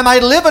 that I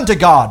might live unto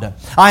God.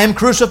 I am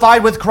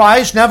crucified with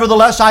Christ,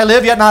 nevertheless I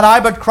live, yet not I,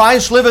 but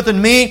Christ liveth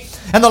in me.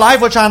 And the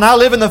life which I now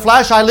live in the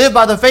flesh, I live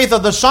by the faith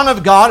of the Son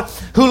of God,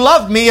 who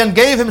loved me and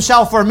gave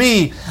Himself for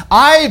me.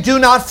 I do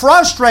not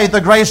frustrate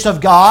the grace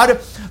of God,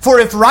 for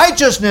if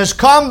righteousness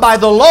come by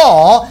the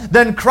law,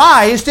 then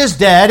Christ is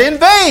dead in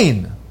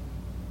vain.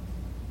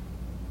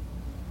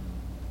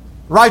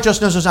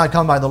 Righteousness does not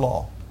come by the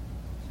law.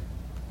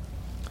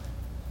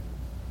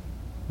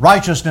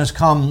 Righteousness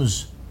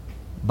comes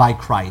by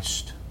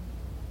Christ.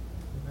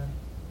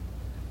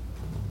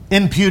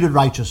 Imputed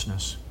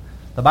righteousness.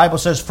 The Bible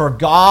says, for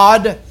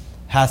God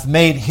hath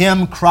made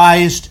Him,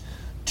 Christ,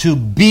 to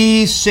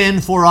be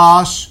sin for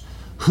us,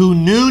 who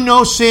knew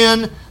no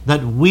sin,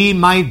 that we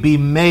might be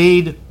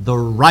made the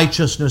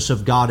righteousness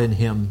of God in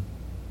Him.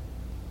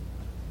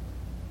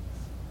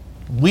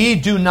 We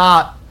do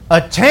not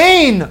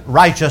attain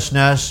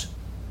righteousness,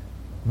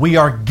 we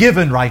are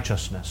given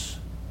righteousness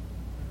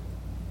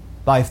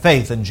by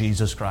faith in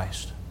Jesus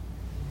Christ.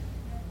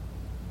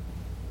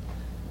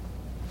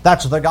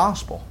 That's the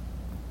gospel.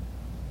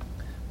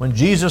 When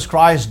Jesus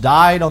Christ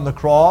died on the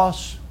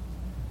cross,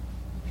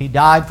 He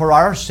died for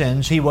our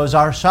sins. He was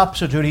our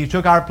substitute. He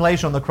took our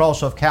place on the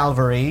cross of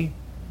Calvary.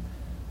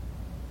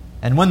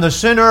 And when the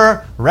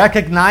sinner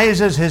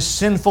recognizes his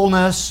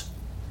sinfulness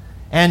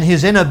and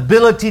his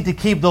inability to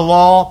keep the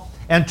law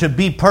and to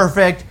be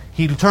perfect,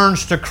 he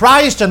turns to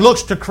Christ and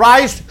looks to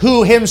Christ,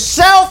 who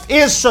Himself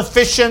is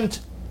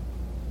sufficient.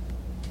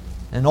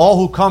 And all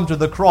who come to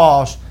the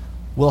cross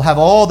will have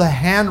all the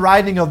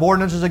handwriting of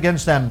ordinances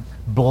against them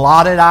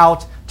blotted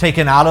out,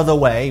 taken out of the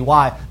way.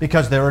 Why?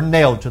 Because they were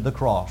nailed to the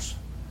cross.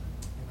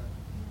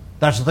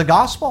 That's the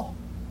gospel.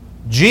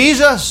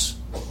 Jesus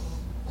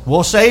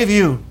will save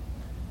you.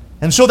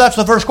 And so that's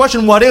the first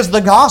question. What is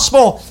the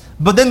gospel?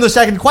 But then the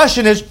second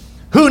question is,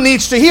 who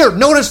needs to hear?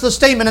 Notice the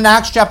statement in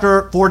Acts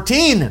chapter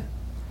 14.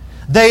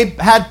 They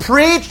had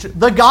preached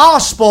the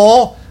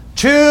gospel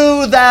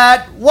to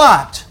that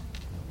what?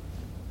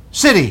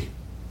 City.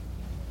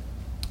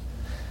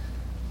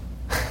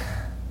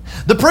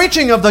 The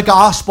preaching of the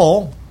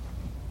gospel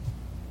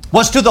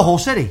was to the whole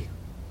city.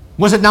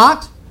 Was it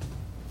not?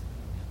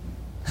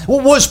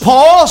 Was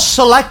Paul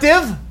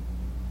selective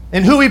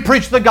in who he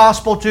preached the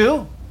gospel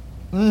to?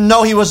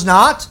 No, he was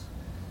not.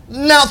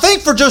 Now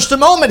think for just a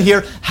moment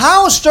here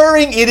how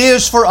stirring it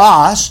is for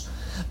us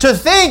to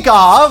think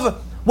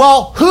of,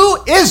 well,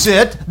 who is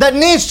it that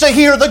needs to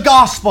hear the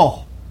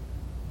gospel?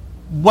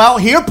 Well,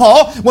 here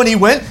Paul, when he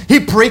went,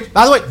 he preached.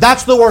 By the way,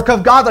 that's the work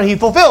of God that he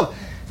fulfilled.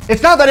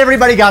 It's not that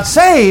everybody got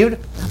saved,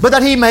 but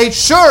that he made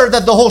sure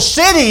that the whole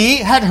city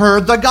had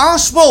heard the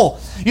gospel.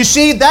 You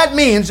see, that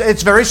means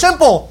it's very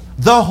simple.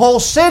 The whole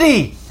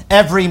city,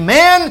 every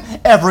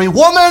man, every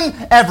woman,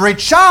 every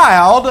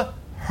child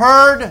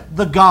heard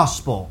the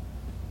gospel.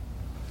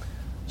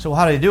 So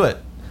how did he do it?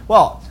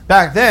 Well,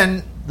 back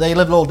then, they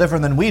lived a little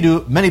different than we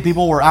do. Many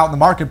people were out in the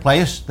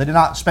marketplace. They did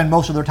not spend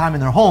most of their time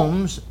in their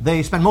homes.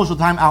 They spent most of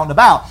the time out and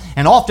about.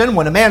 And often,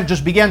 when a man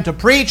just began to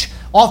preach,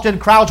 often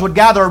crowds would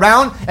gather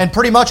around, and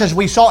pretty much as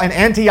we saw in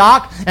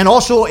Antioch and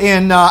also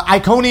in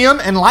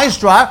Iconium and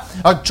Lystra,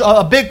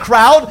 a big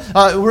crowd.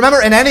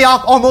 Remember, in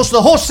Antioch, almost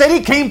the whole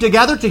city came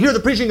together to hear the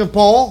preaching of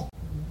Paul.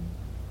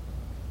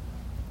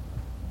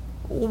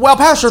 Well,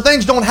 Pastor,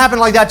 things don't happen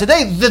like that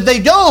today. They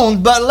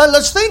don't, but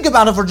let's think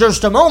about it for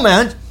just a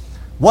moment.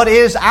 What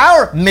is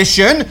our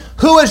mission?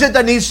 Who is it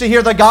that needs to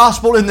hear the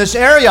gospel in this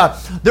area?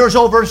 There's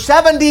over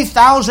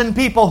 70,000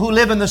 people who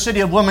live in the city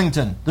of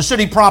Wilmington, the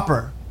city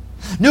proper.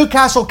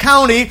 Newcastle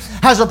County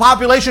has a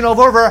population of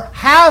over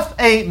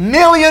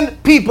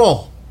 500,000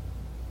 people.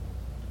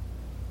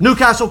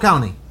 Newcastle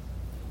County.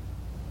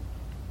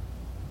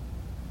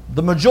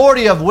 The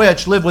majority of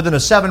which live within a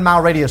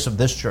 7-mile radius of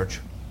this church.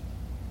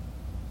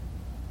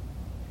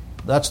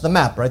 That's the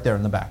map right there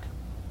in the back.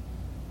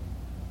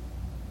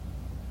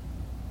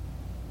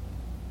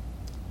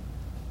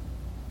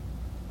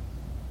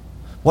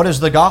 What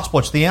is the gospel?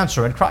 It's the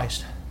answer in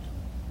Christ.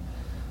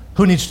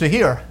 Who needs to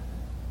hear?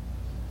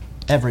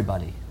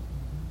 Everybody.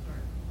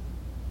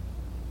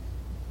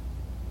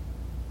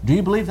 Do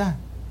you believe that?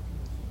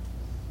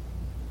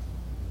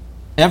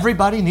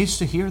 Everybody needs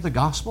to hear the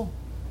gospel?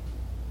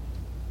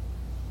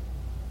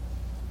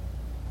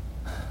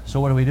 So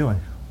what are we doing?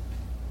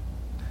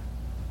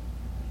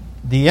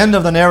 The end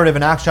of the narrative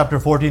in Acts chapter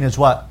 14 is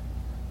what?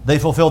 They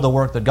fulfilled the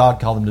work that God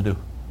called them to do.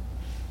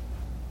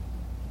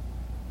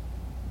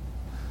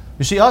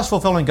 You see, us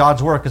fulfilling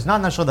God's work is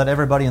not necessarily that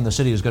everybody in the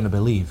city is going to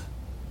believe,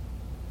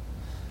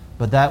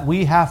 but that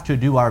we have to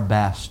do our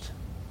best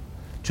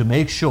to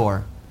make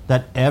sure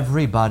that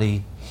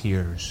everybody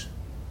hears.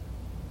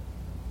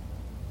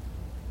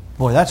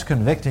 Boy, that's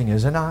convicting,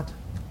 is it not?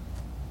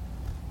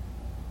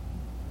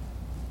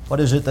 What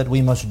is it that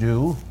we must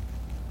do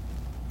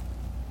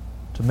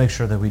to make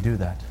sure that we do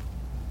that?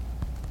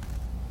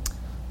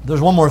 There's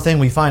one more thing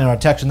we find in our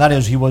text, and that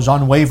is he was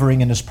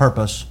unwavering in his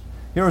purpose.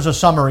 Here is a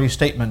summary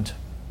statement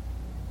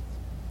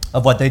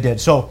of what they did.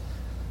 So,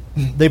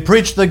 they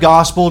preached the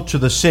gospel to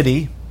the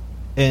city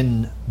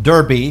in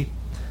Derbe.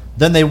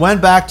 Then they went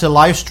back to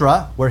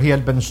Lystra, where he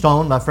had been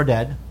stoned, left for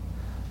dead.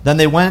 Then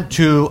they went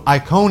to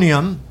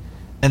Iconium,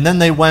 and then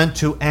they went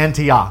to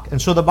Antioch.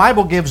 And so the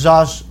Bible gives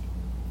us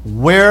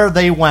where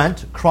they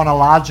went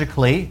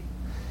chronologically,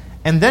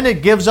 and then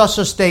it gives us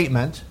a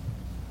statement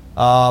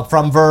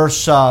from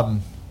verse,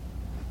 I'm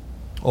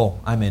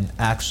in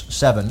Acts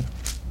 7.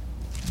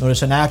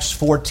 Notice in Acts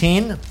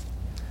 14.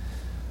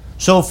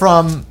 So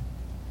from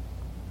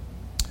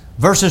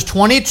verses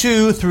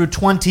 22 through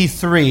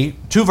 23,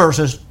 2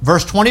 verses,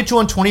 verse 22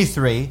 and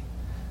 23,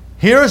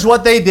 here's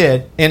what they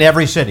did in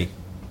every city.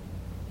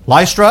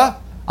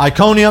 Lystra,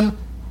 Iconium,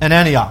 and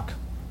Antioch.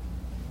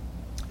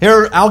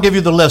 Here, I'll give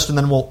you the list and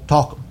then we'll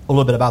talk a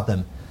little bit about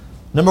them.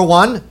 Number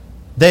 1,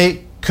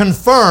 they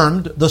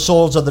confirmed the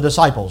souls of the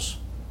disciples.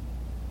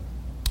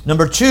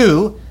 Number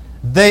 2,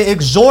 they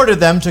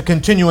exhorted them to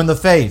continue in the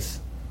faith,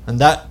 and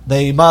that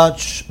they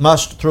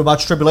must through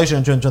much tribulation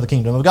enter into the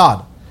kingdom of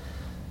God.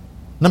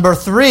 Number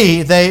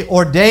 3, they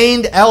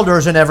ordained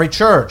elders in every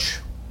church.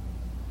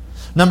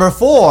 Number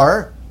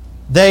 4,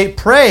 they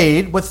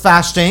prayed with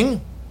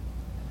fasting.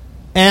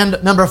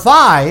 And number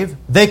 5,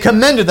 they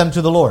commended them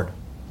to the Lord.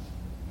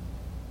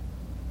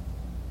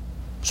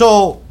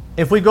 So,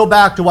 if we go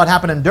back to what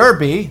happened in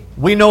Derbe,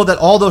 we know that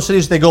all those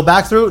cities they go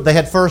back through, they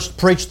had first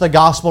preached the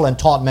gospel and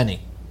taught many.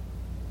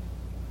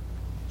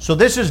 So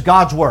this is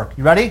God's work.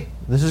 You ready?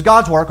 This is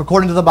God's work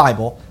according to the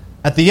Bible.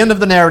 At the end of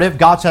the narrative,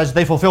 God says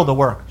they fulfilled the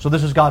work. So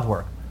this is God's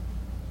work.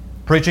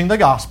 Preaching the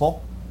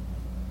gospel,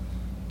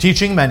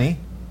 teaching many,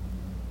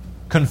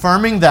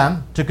 confirming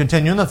them to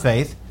continue in the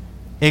faith,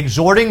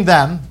 exhorting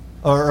them,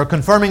 or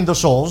confirming the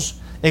souls,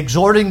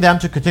 exhorting them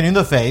to continue in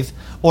the faith,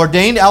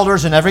 ordained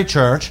elders in every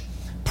church,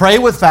 pray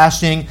with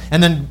fasting,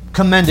 and then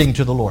commending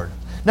to the Lord.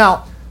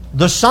 Now,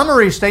 the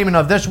summary statement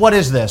of this, what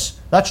is this?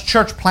 That's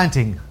church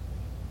planting.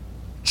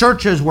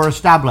 Churches were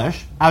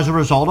established as a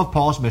result of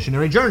Paul's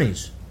missionary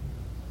journeys.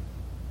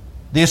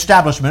 the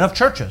establishment of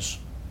churches.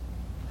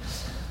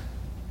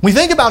 We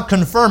think about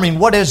confirming,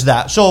 what is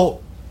that?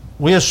 So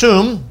we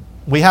assume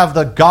we have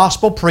the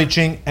gospel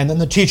preaching and then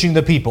the teaching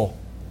the people.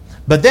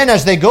 But then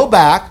as they go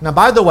back, now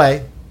by the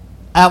way,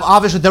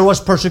 obviously there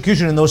was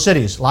persecution in those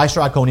cities,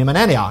 Lystra, Iconium, and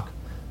Antioch.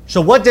 So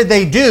what did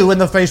they do in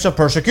the face of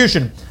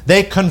persecution?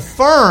 They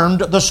confirmed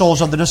the souls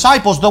of the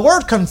disciples. The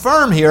word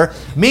confirm here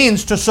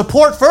means to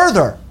support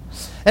further.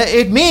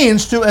 It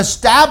means to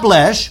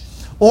establish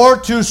or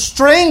to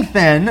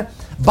strengthen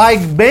by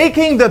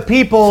making the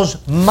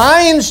people's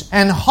minds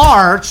and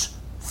hearts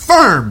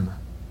firm.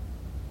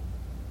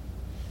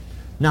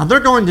 Now they're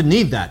going to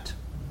need that.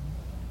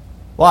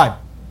 Why?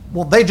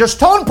 Well, they just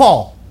stoned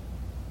Paul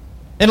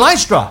in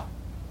Lystra.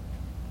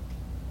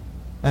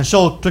 And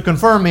so to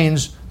confirm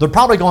means they're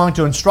probably going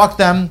to instruct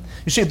them.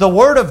 You see, the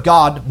Word of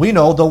God, we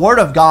know the Word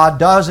of God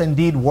does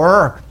indeed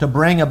work to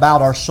bring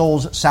about our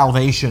soul's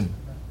salvation.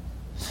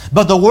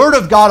 But the Word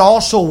of God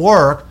also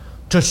works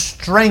to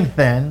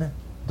strengthen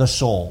the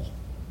soul.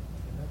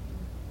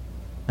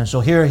 And so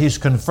here they're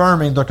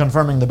confirming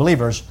the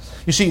believers.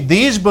 You see,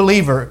 these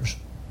believers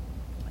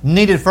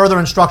needed further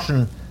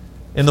instruction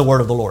in the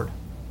Word of the Lord.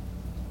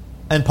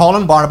 And Paul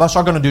and Barnabas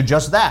are going to do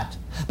just that.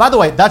 By the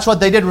way, that's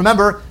what they did.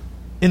 Remember,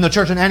 in the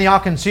church in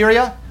Antioch in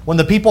Syria, when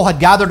the people had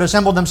gathered,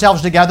 assembled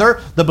themselves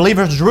together, the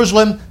believers in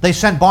Jerusalem, they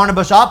sent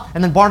Barnabas up,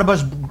 and then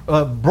Barnabas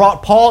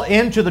brought Paul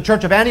into the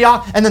church of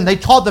Antioch, and then they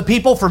taught the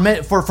people for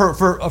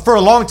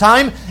a long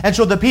time. And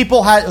so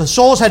the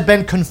souls had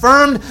been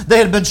confirmed, they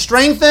had been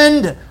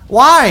strengthened.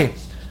 Why?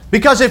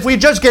 Because if we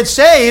just get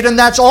saved, and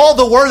that's all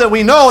the word that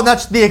we know, and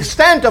that's the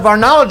extent of our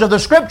knowledge of the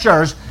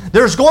Scriptures,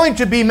 there's going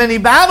to be many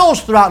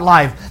battles throughout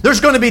life. There's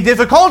going to be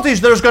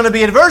difficulties. There's going to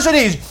be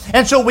adversities.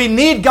 And so we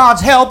need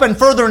God's help and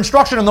further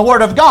instruction in the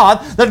Word of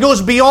God that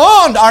goes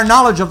beyond our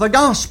knowledge of the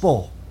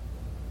gospel.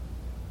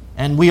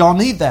 And we all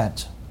need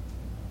that.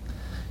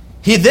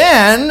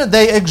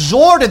 They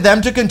exhorted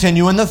them to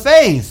continue in the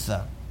faith.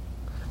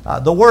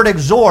 The word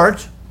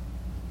exhort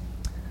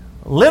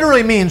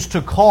literally means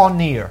to call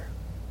near.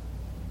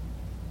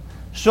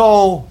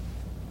 So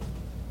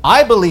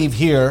I believe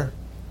here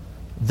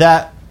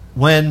that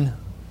when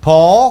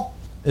Paul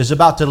is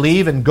about to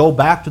leave and go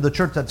back to the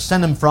church that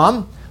sent him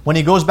from, when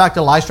he goes back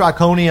to Lystra,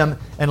 Iconium,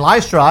 and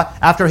Lystra,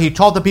 after he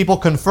taught the people,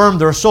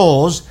 confirmed their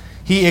souls,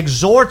 he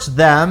exhorts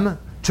them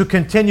to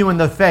continue in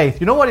the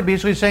faith. You know what he's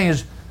basically saying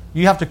is,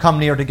 you have to come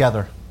near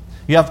together.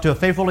 You have to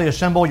faithfully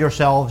assemble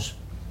yourselves,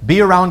 be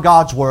around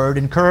God's Word,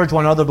 encourage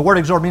one another. The word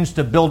exhort means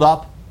to build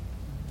up.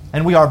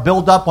 And we are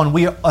built up when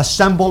we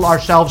assemble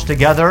ourselves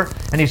together.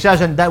 And he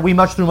says, and that we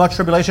must through much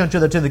tribulation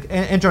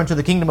enter into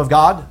the kingdom of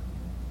God.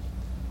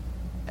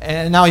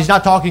 And now he's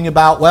not talking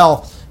about,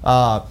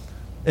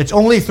 it's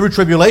only through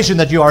tribulation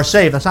that you are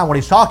saved. That's not what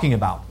he's talking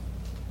about.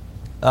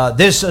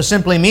 This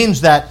simply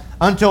means that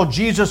until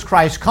Jesus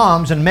Christ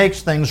comes and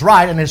makes things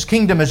right and His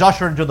kingdom is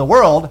ushered into the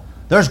world,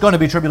 there's going to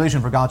be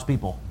tribulation for God's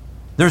people.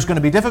 There's going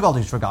to be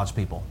difficulties for God's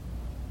people.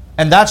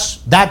 And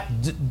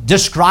that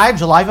describes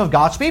the life of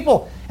God's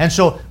people. And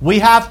so we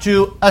have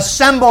to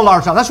assemble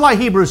ourselves. That's why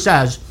Hebrews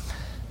says,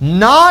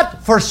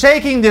 not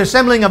forsaking the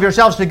assembling of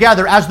yourselves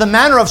together, as the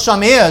manner of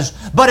some is,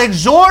 but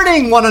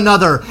exhorting one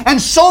another, and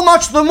so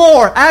much the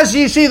more, as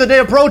ye see the day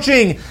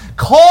approaching.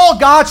 Call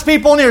God's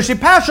people near. See,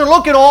 Pastor,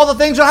 look at all the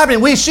things that are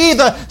happening. We see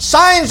the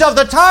signs of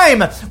the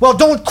time. Well,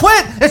 don't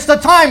quit. It's the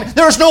time.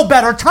 There is no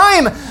better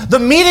time. The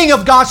meeting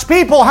of God's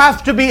people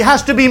has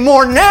to be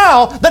more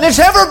now than it's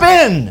ever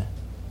been.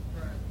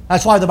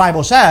 That's why the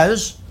Bible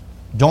says,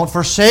 don't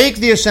forsake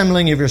the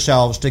assembling of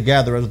yourselves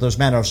together, as this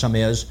manner of some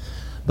is,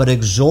 but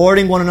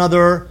exhorting one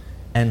another,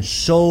 and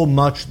so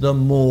much the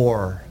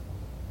more,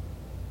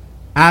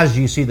 as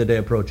ye see the day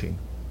approaching.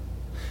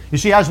 You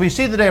see, as we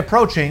see the day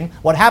approaching,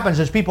 what happens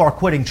is people are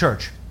quitting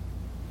church,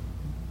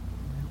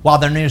 while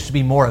there needs to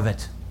be more of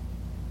it.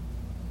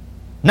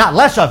 Not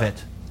less of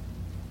it,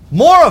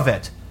 more of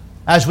it,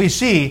 as we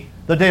see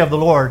the day of the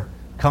Lord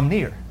come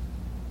near.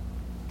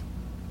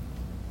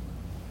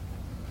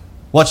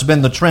 What's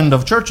been the trend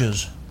of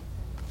churches?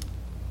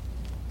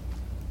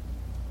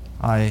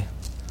 I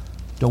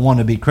don't want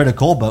to be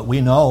critical, but we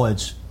know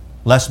it's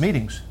less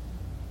meetings.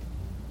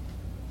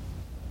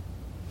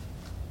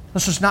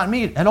 Let's just not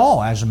meet at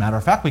all. As a matter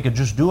of fact, we could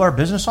just do our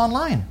business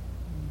online.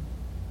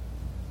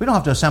 We don't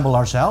have to assemble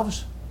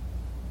ourselves.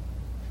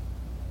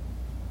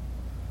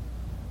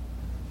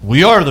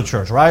 We are the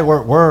church, right?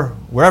 We're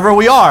wherever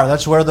we are,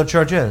 that's where the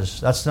church is.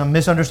 That's the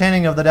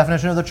misunderstanding of the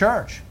definition of the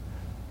church.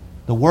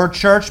 The word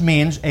church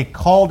means a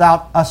called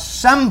out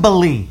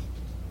assembly.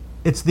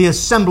 It's the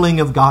assembling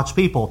of God's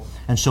people.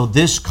 And so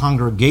this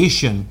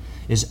congregation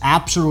is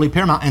absolutely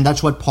paramount. And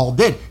that's what Paul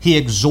did. He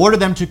exhorted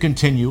them to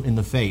continue in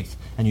the faith.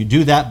 And you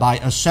do that by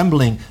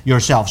assembling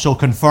yourself. So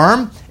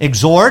confirm,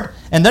 exhort,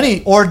 and then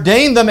he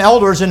ordained them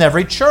elders in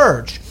every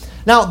church.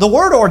 Now, the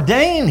word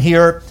ordain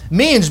here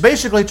means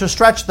basically to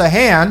stretch the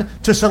hand,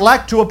 to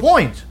select, to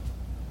appoint.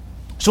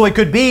 So it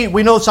could be,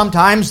 we know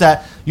sometimes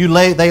that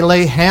they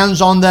lay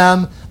hands on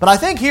them, But I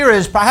think here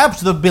is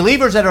perhaps the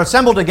believers that are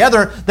assembled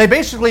together, they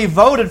basically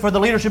voted for the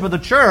leadership of the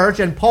church,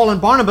 and Paul and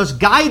Barnabas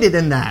guided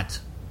in that.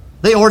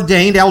 They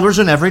ordained elders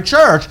in every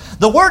church.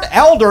 The word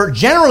elder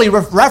generally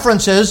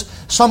references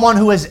someone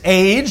who is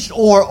aged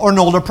or an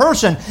older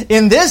person.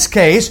 In this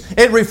case,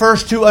 it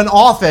refers to an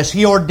office.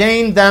 He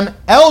ordained them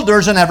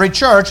elders in every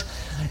church,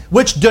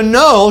 which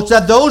denotes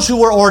that those who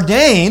were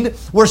ordained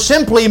were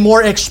simply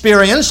more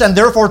experienced and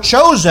therefore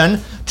chosen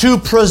to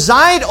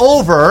preside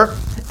over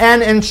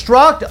and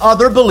instruct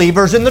other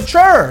believers in the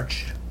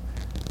church.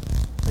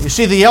 You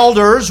see, the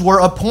elders were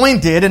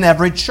appointed in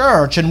every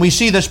church, and we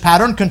see this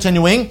pattern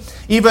continuing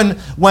even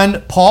when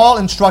Paul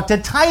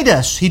instructed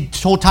Titus. He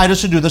told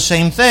Titus to do the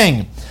same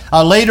thing.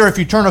 Later, if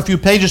you turn a few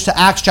pages to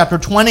Acts chapter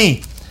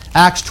 20,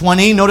 Acts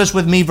 20, notice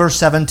with me verse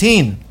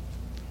 17.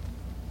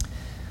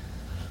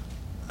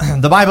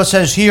 The Bible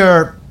says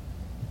here,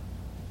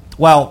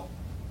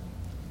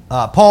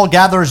 Paul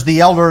gathers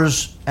the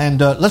elders, and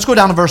let's go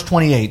down to verse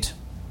 28.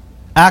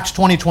 Acts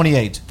 20,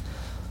 28.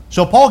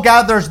 So Paul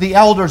gathers the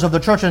elders of the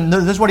church, and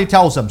this is what he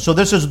tells them. So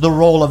this is the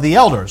role of the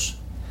elders.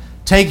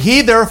 Take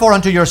heed therefore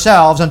unto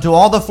yourselves and to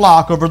all the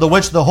flock over the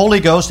which the Holy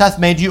Ghost hath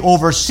made you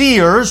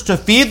overseers to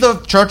feed the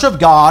church of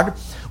God,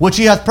 which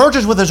he hath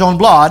purchased with his own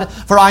blood.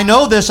 For I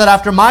know this, that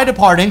after my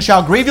departing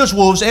shall grievous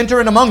wolves enter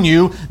in among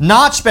you,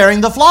 not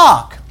sparing the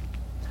flock.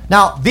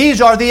 Now,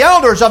 these are the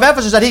elders of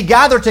Ephesus that he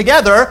gathered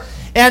together.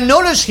 And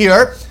notice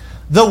here,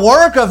 the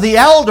work of the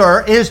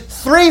elder is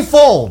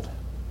threefold.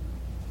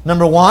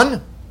 Number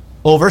one,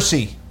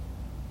 oversee.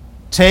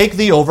 Take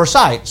the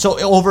oversight. So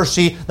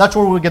oversee, that's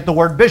where we get the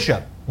word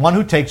bishop. One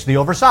who takes the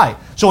oversight.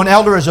 So an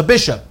elder is a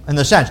bishop in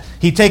the sense.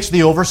 He takes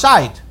the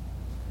oversight.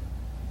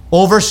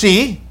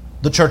 Oversee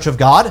the church of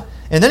God.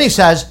 And then he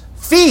says,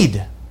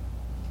 feed.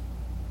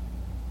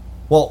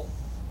 Well,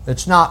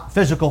 it's not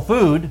physical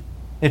food.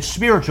 It's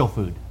spiritual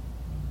food.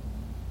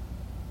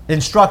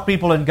 Instruct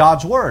people in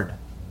God's word.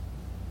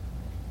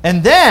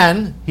 And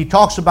then he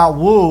talks about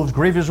wolves,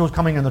 grievous wolves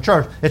coming in the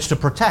church. It's to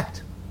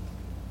protect.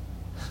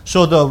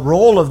 So the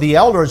role of the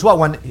elder is what?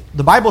 When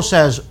the Bible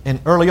says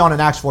early on in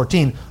Acts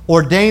 14,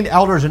 ordained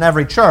elders in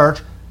every church,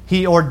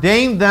 he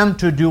ordained them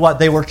to do what?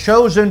 They were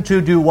chosen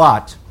to do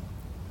what?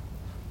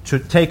 To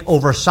take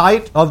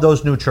oversight of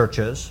those new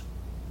churches,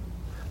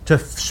 to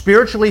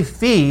spiritually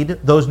feed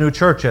those new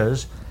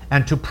churches,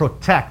 and to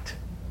protect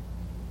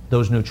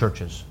those new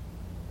churches.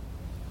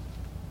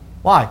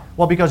 Why?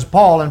 Well, because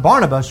Paul and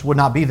Barnabas would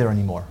not be there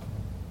anymore.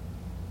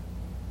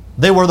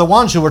 They were the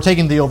ones who were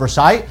taking the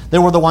oversight. They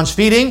were the ones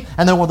feeding,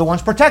 and they were the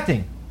ones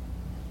protecting.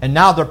 And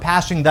now they're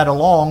passing that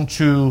along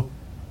to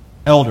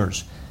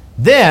elders.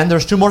 Then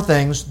there's two more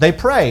things. They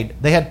prayed.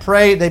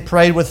 They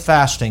prayed with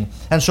fasting.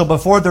 And so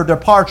before their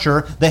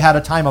departure, they had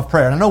a time of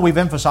prayer. And I know we've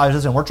emphasized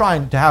this, and we're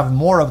trying to have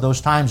more of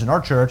those times in our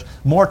church,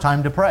 more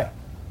time to pray.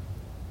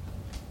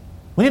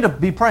 We need to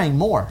be praying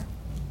more.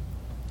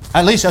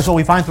 At least that's what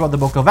we find throughout the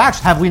book of Acts.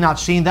 Have we not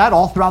seen that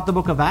all throughout the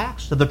book of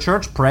Acts? Did the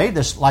church pray?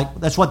 That's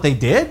what they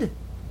did?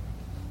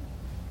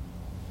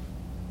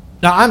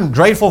 Now, I'm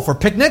grateful for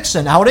picnics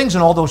and outings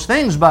and all those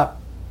things, but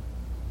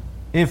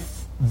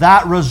if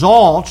that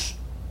results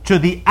to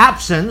the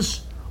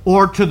absence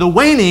or to the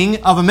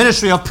waning of a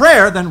ministry of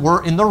prayer, then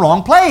we're in the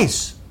wrong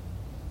place.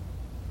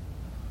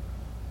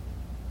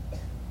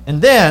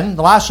 And then,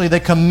 lastly, they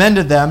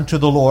commended them to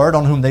the Lord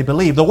on whom they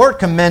believed. The word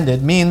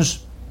commended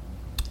means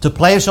to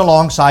place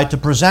alongside, to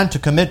present, to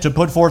commit, to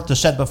put forth, to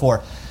set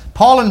before.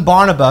 Paul and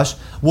Barnabas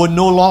would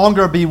no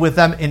longer be with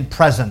them in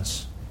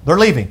presence. They're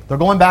leaving. They're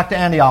going back to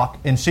Antioch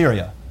in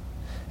Syria.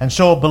 And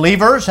so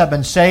believers have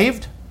been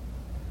saved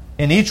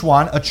in each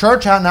one. A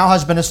church now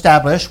has been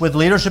established with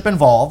leadership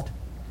involved.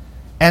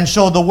 And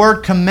so the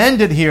word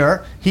commended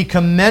here, he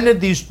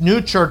commended these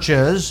new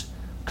churches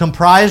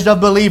comprised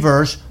of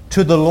believers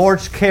to the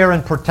Lord's care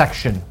and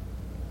protection.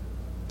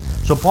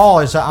 So Paul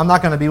is, I'm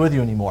not going to be with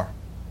you anymore.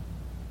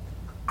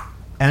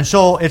 And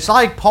so it's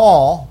like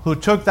Paul, who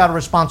took that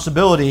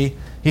responsibility.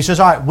 He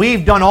says, all right,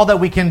 we've done all that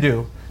we can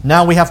do.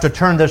 Now we have to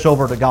turn this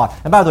over to God.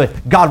 And by the way,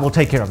 God will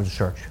take care of His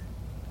church.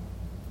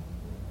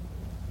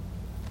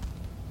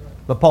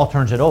 But Paul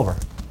turns it over.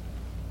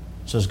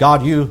 He says,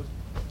 God, you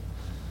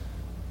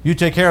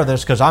take care of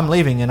this because I'm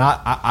leaving and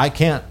I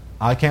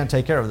can't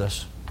take care of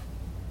this.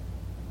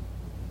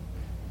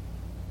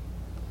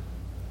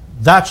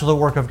 That's the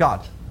work of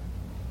God.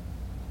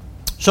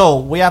 So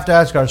we have to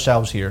ask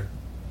ourselves here,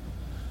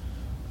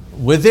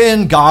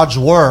 within God's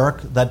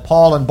work that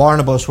Paul and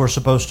Barnabas were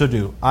supposed to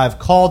do, I've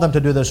called them to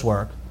do this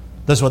work.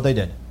 This is what they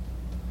did.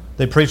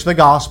 They preached the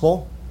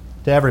gospel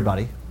to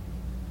everybody.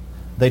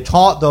 They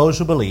taught those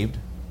who believed.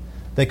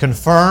 They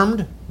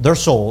confirmed their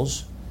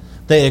souls.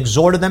 They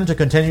exhorted them to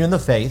continue in the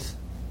faith.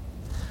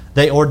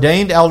 They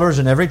ordained elders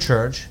in every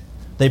church.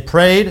 They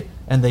prayed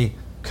and they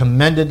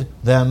commended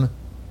them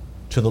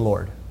to the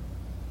Lord.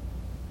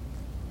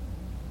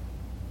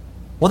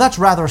 Well, that's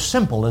rather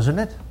simple, isn't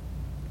it?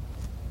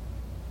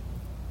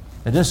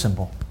 It is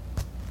simple.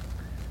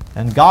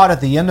 And God,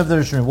 at the end of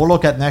this journey, we'll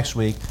look at next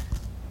week,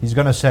 He's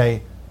going to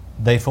say,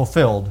 they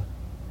fulfilled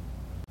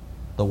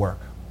the work.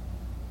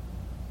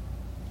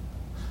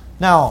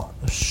 Now,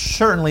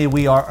 certainly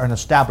we are an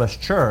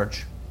established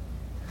church,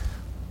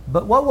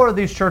 but what were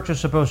these churches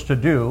supposed to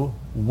do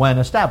when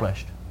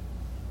established?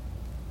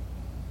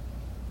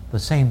 The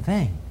same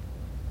thing.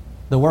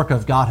 The work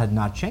of God had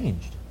not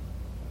changed.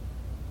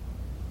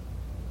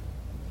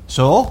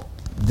 So,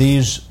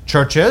 these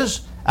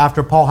churches,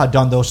 after Paul had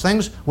done those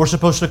things, were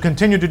supposed to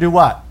continue to do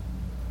what?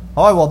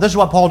 Oh, well, this is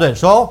what Paul did.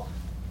 So,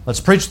 let's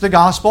preach the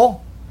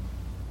gospel,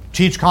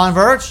 teach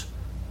converts,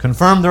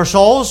 confirm their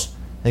souls,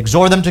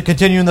 exhort them to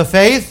continue in the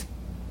faith.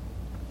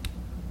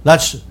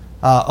 Let's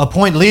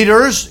appoint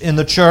leaders in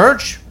the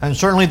church, and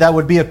certainly that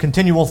would be a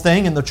continual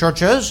thing in the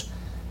churches.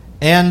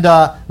 And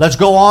let's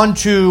go on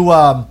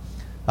to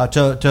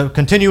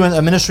continue in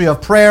a ministry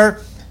of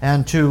prayer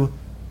and to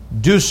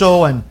do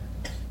so and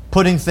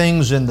putting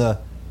things in the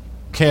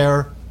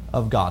care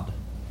of God.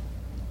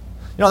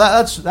 You know,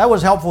 that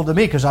was helpful to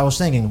me because I was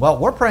thinking, well,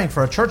 we're praying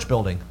for a church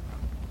building.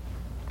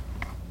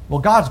 Well,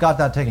 God's got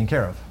that taken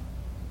care of.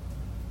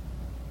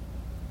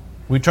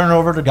 We turn it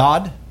over to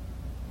God.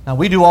 Now,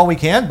 we do all we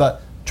can,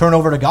 but turn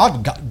over to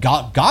God.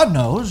 God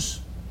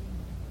knows.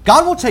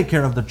 God will take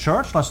care of the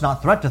church. Let's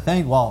not threat to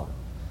think, well,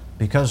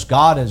 because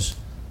God is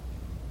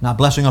not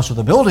blessing us with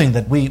a building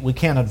that we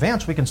can't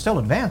advance. We can still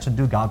advance and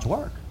do God's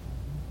work.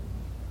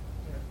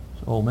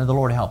 So may the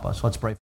Lord help us. Let's pray.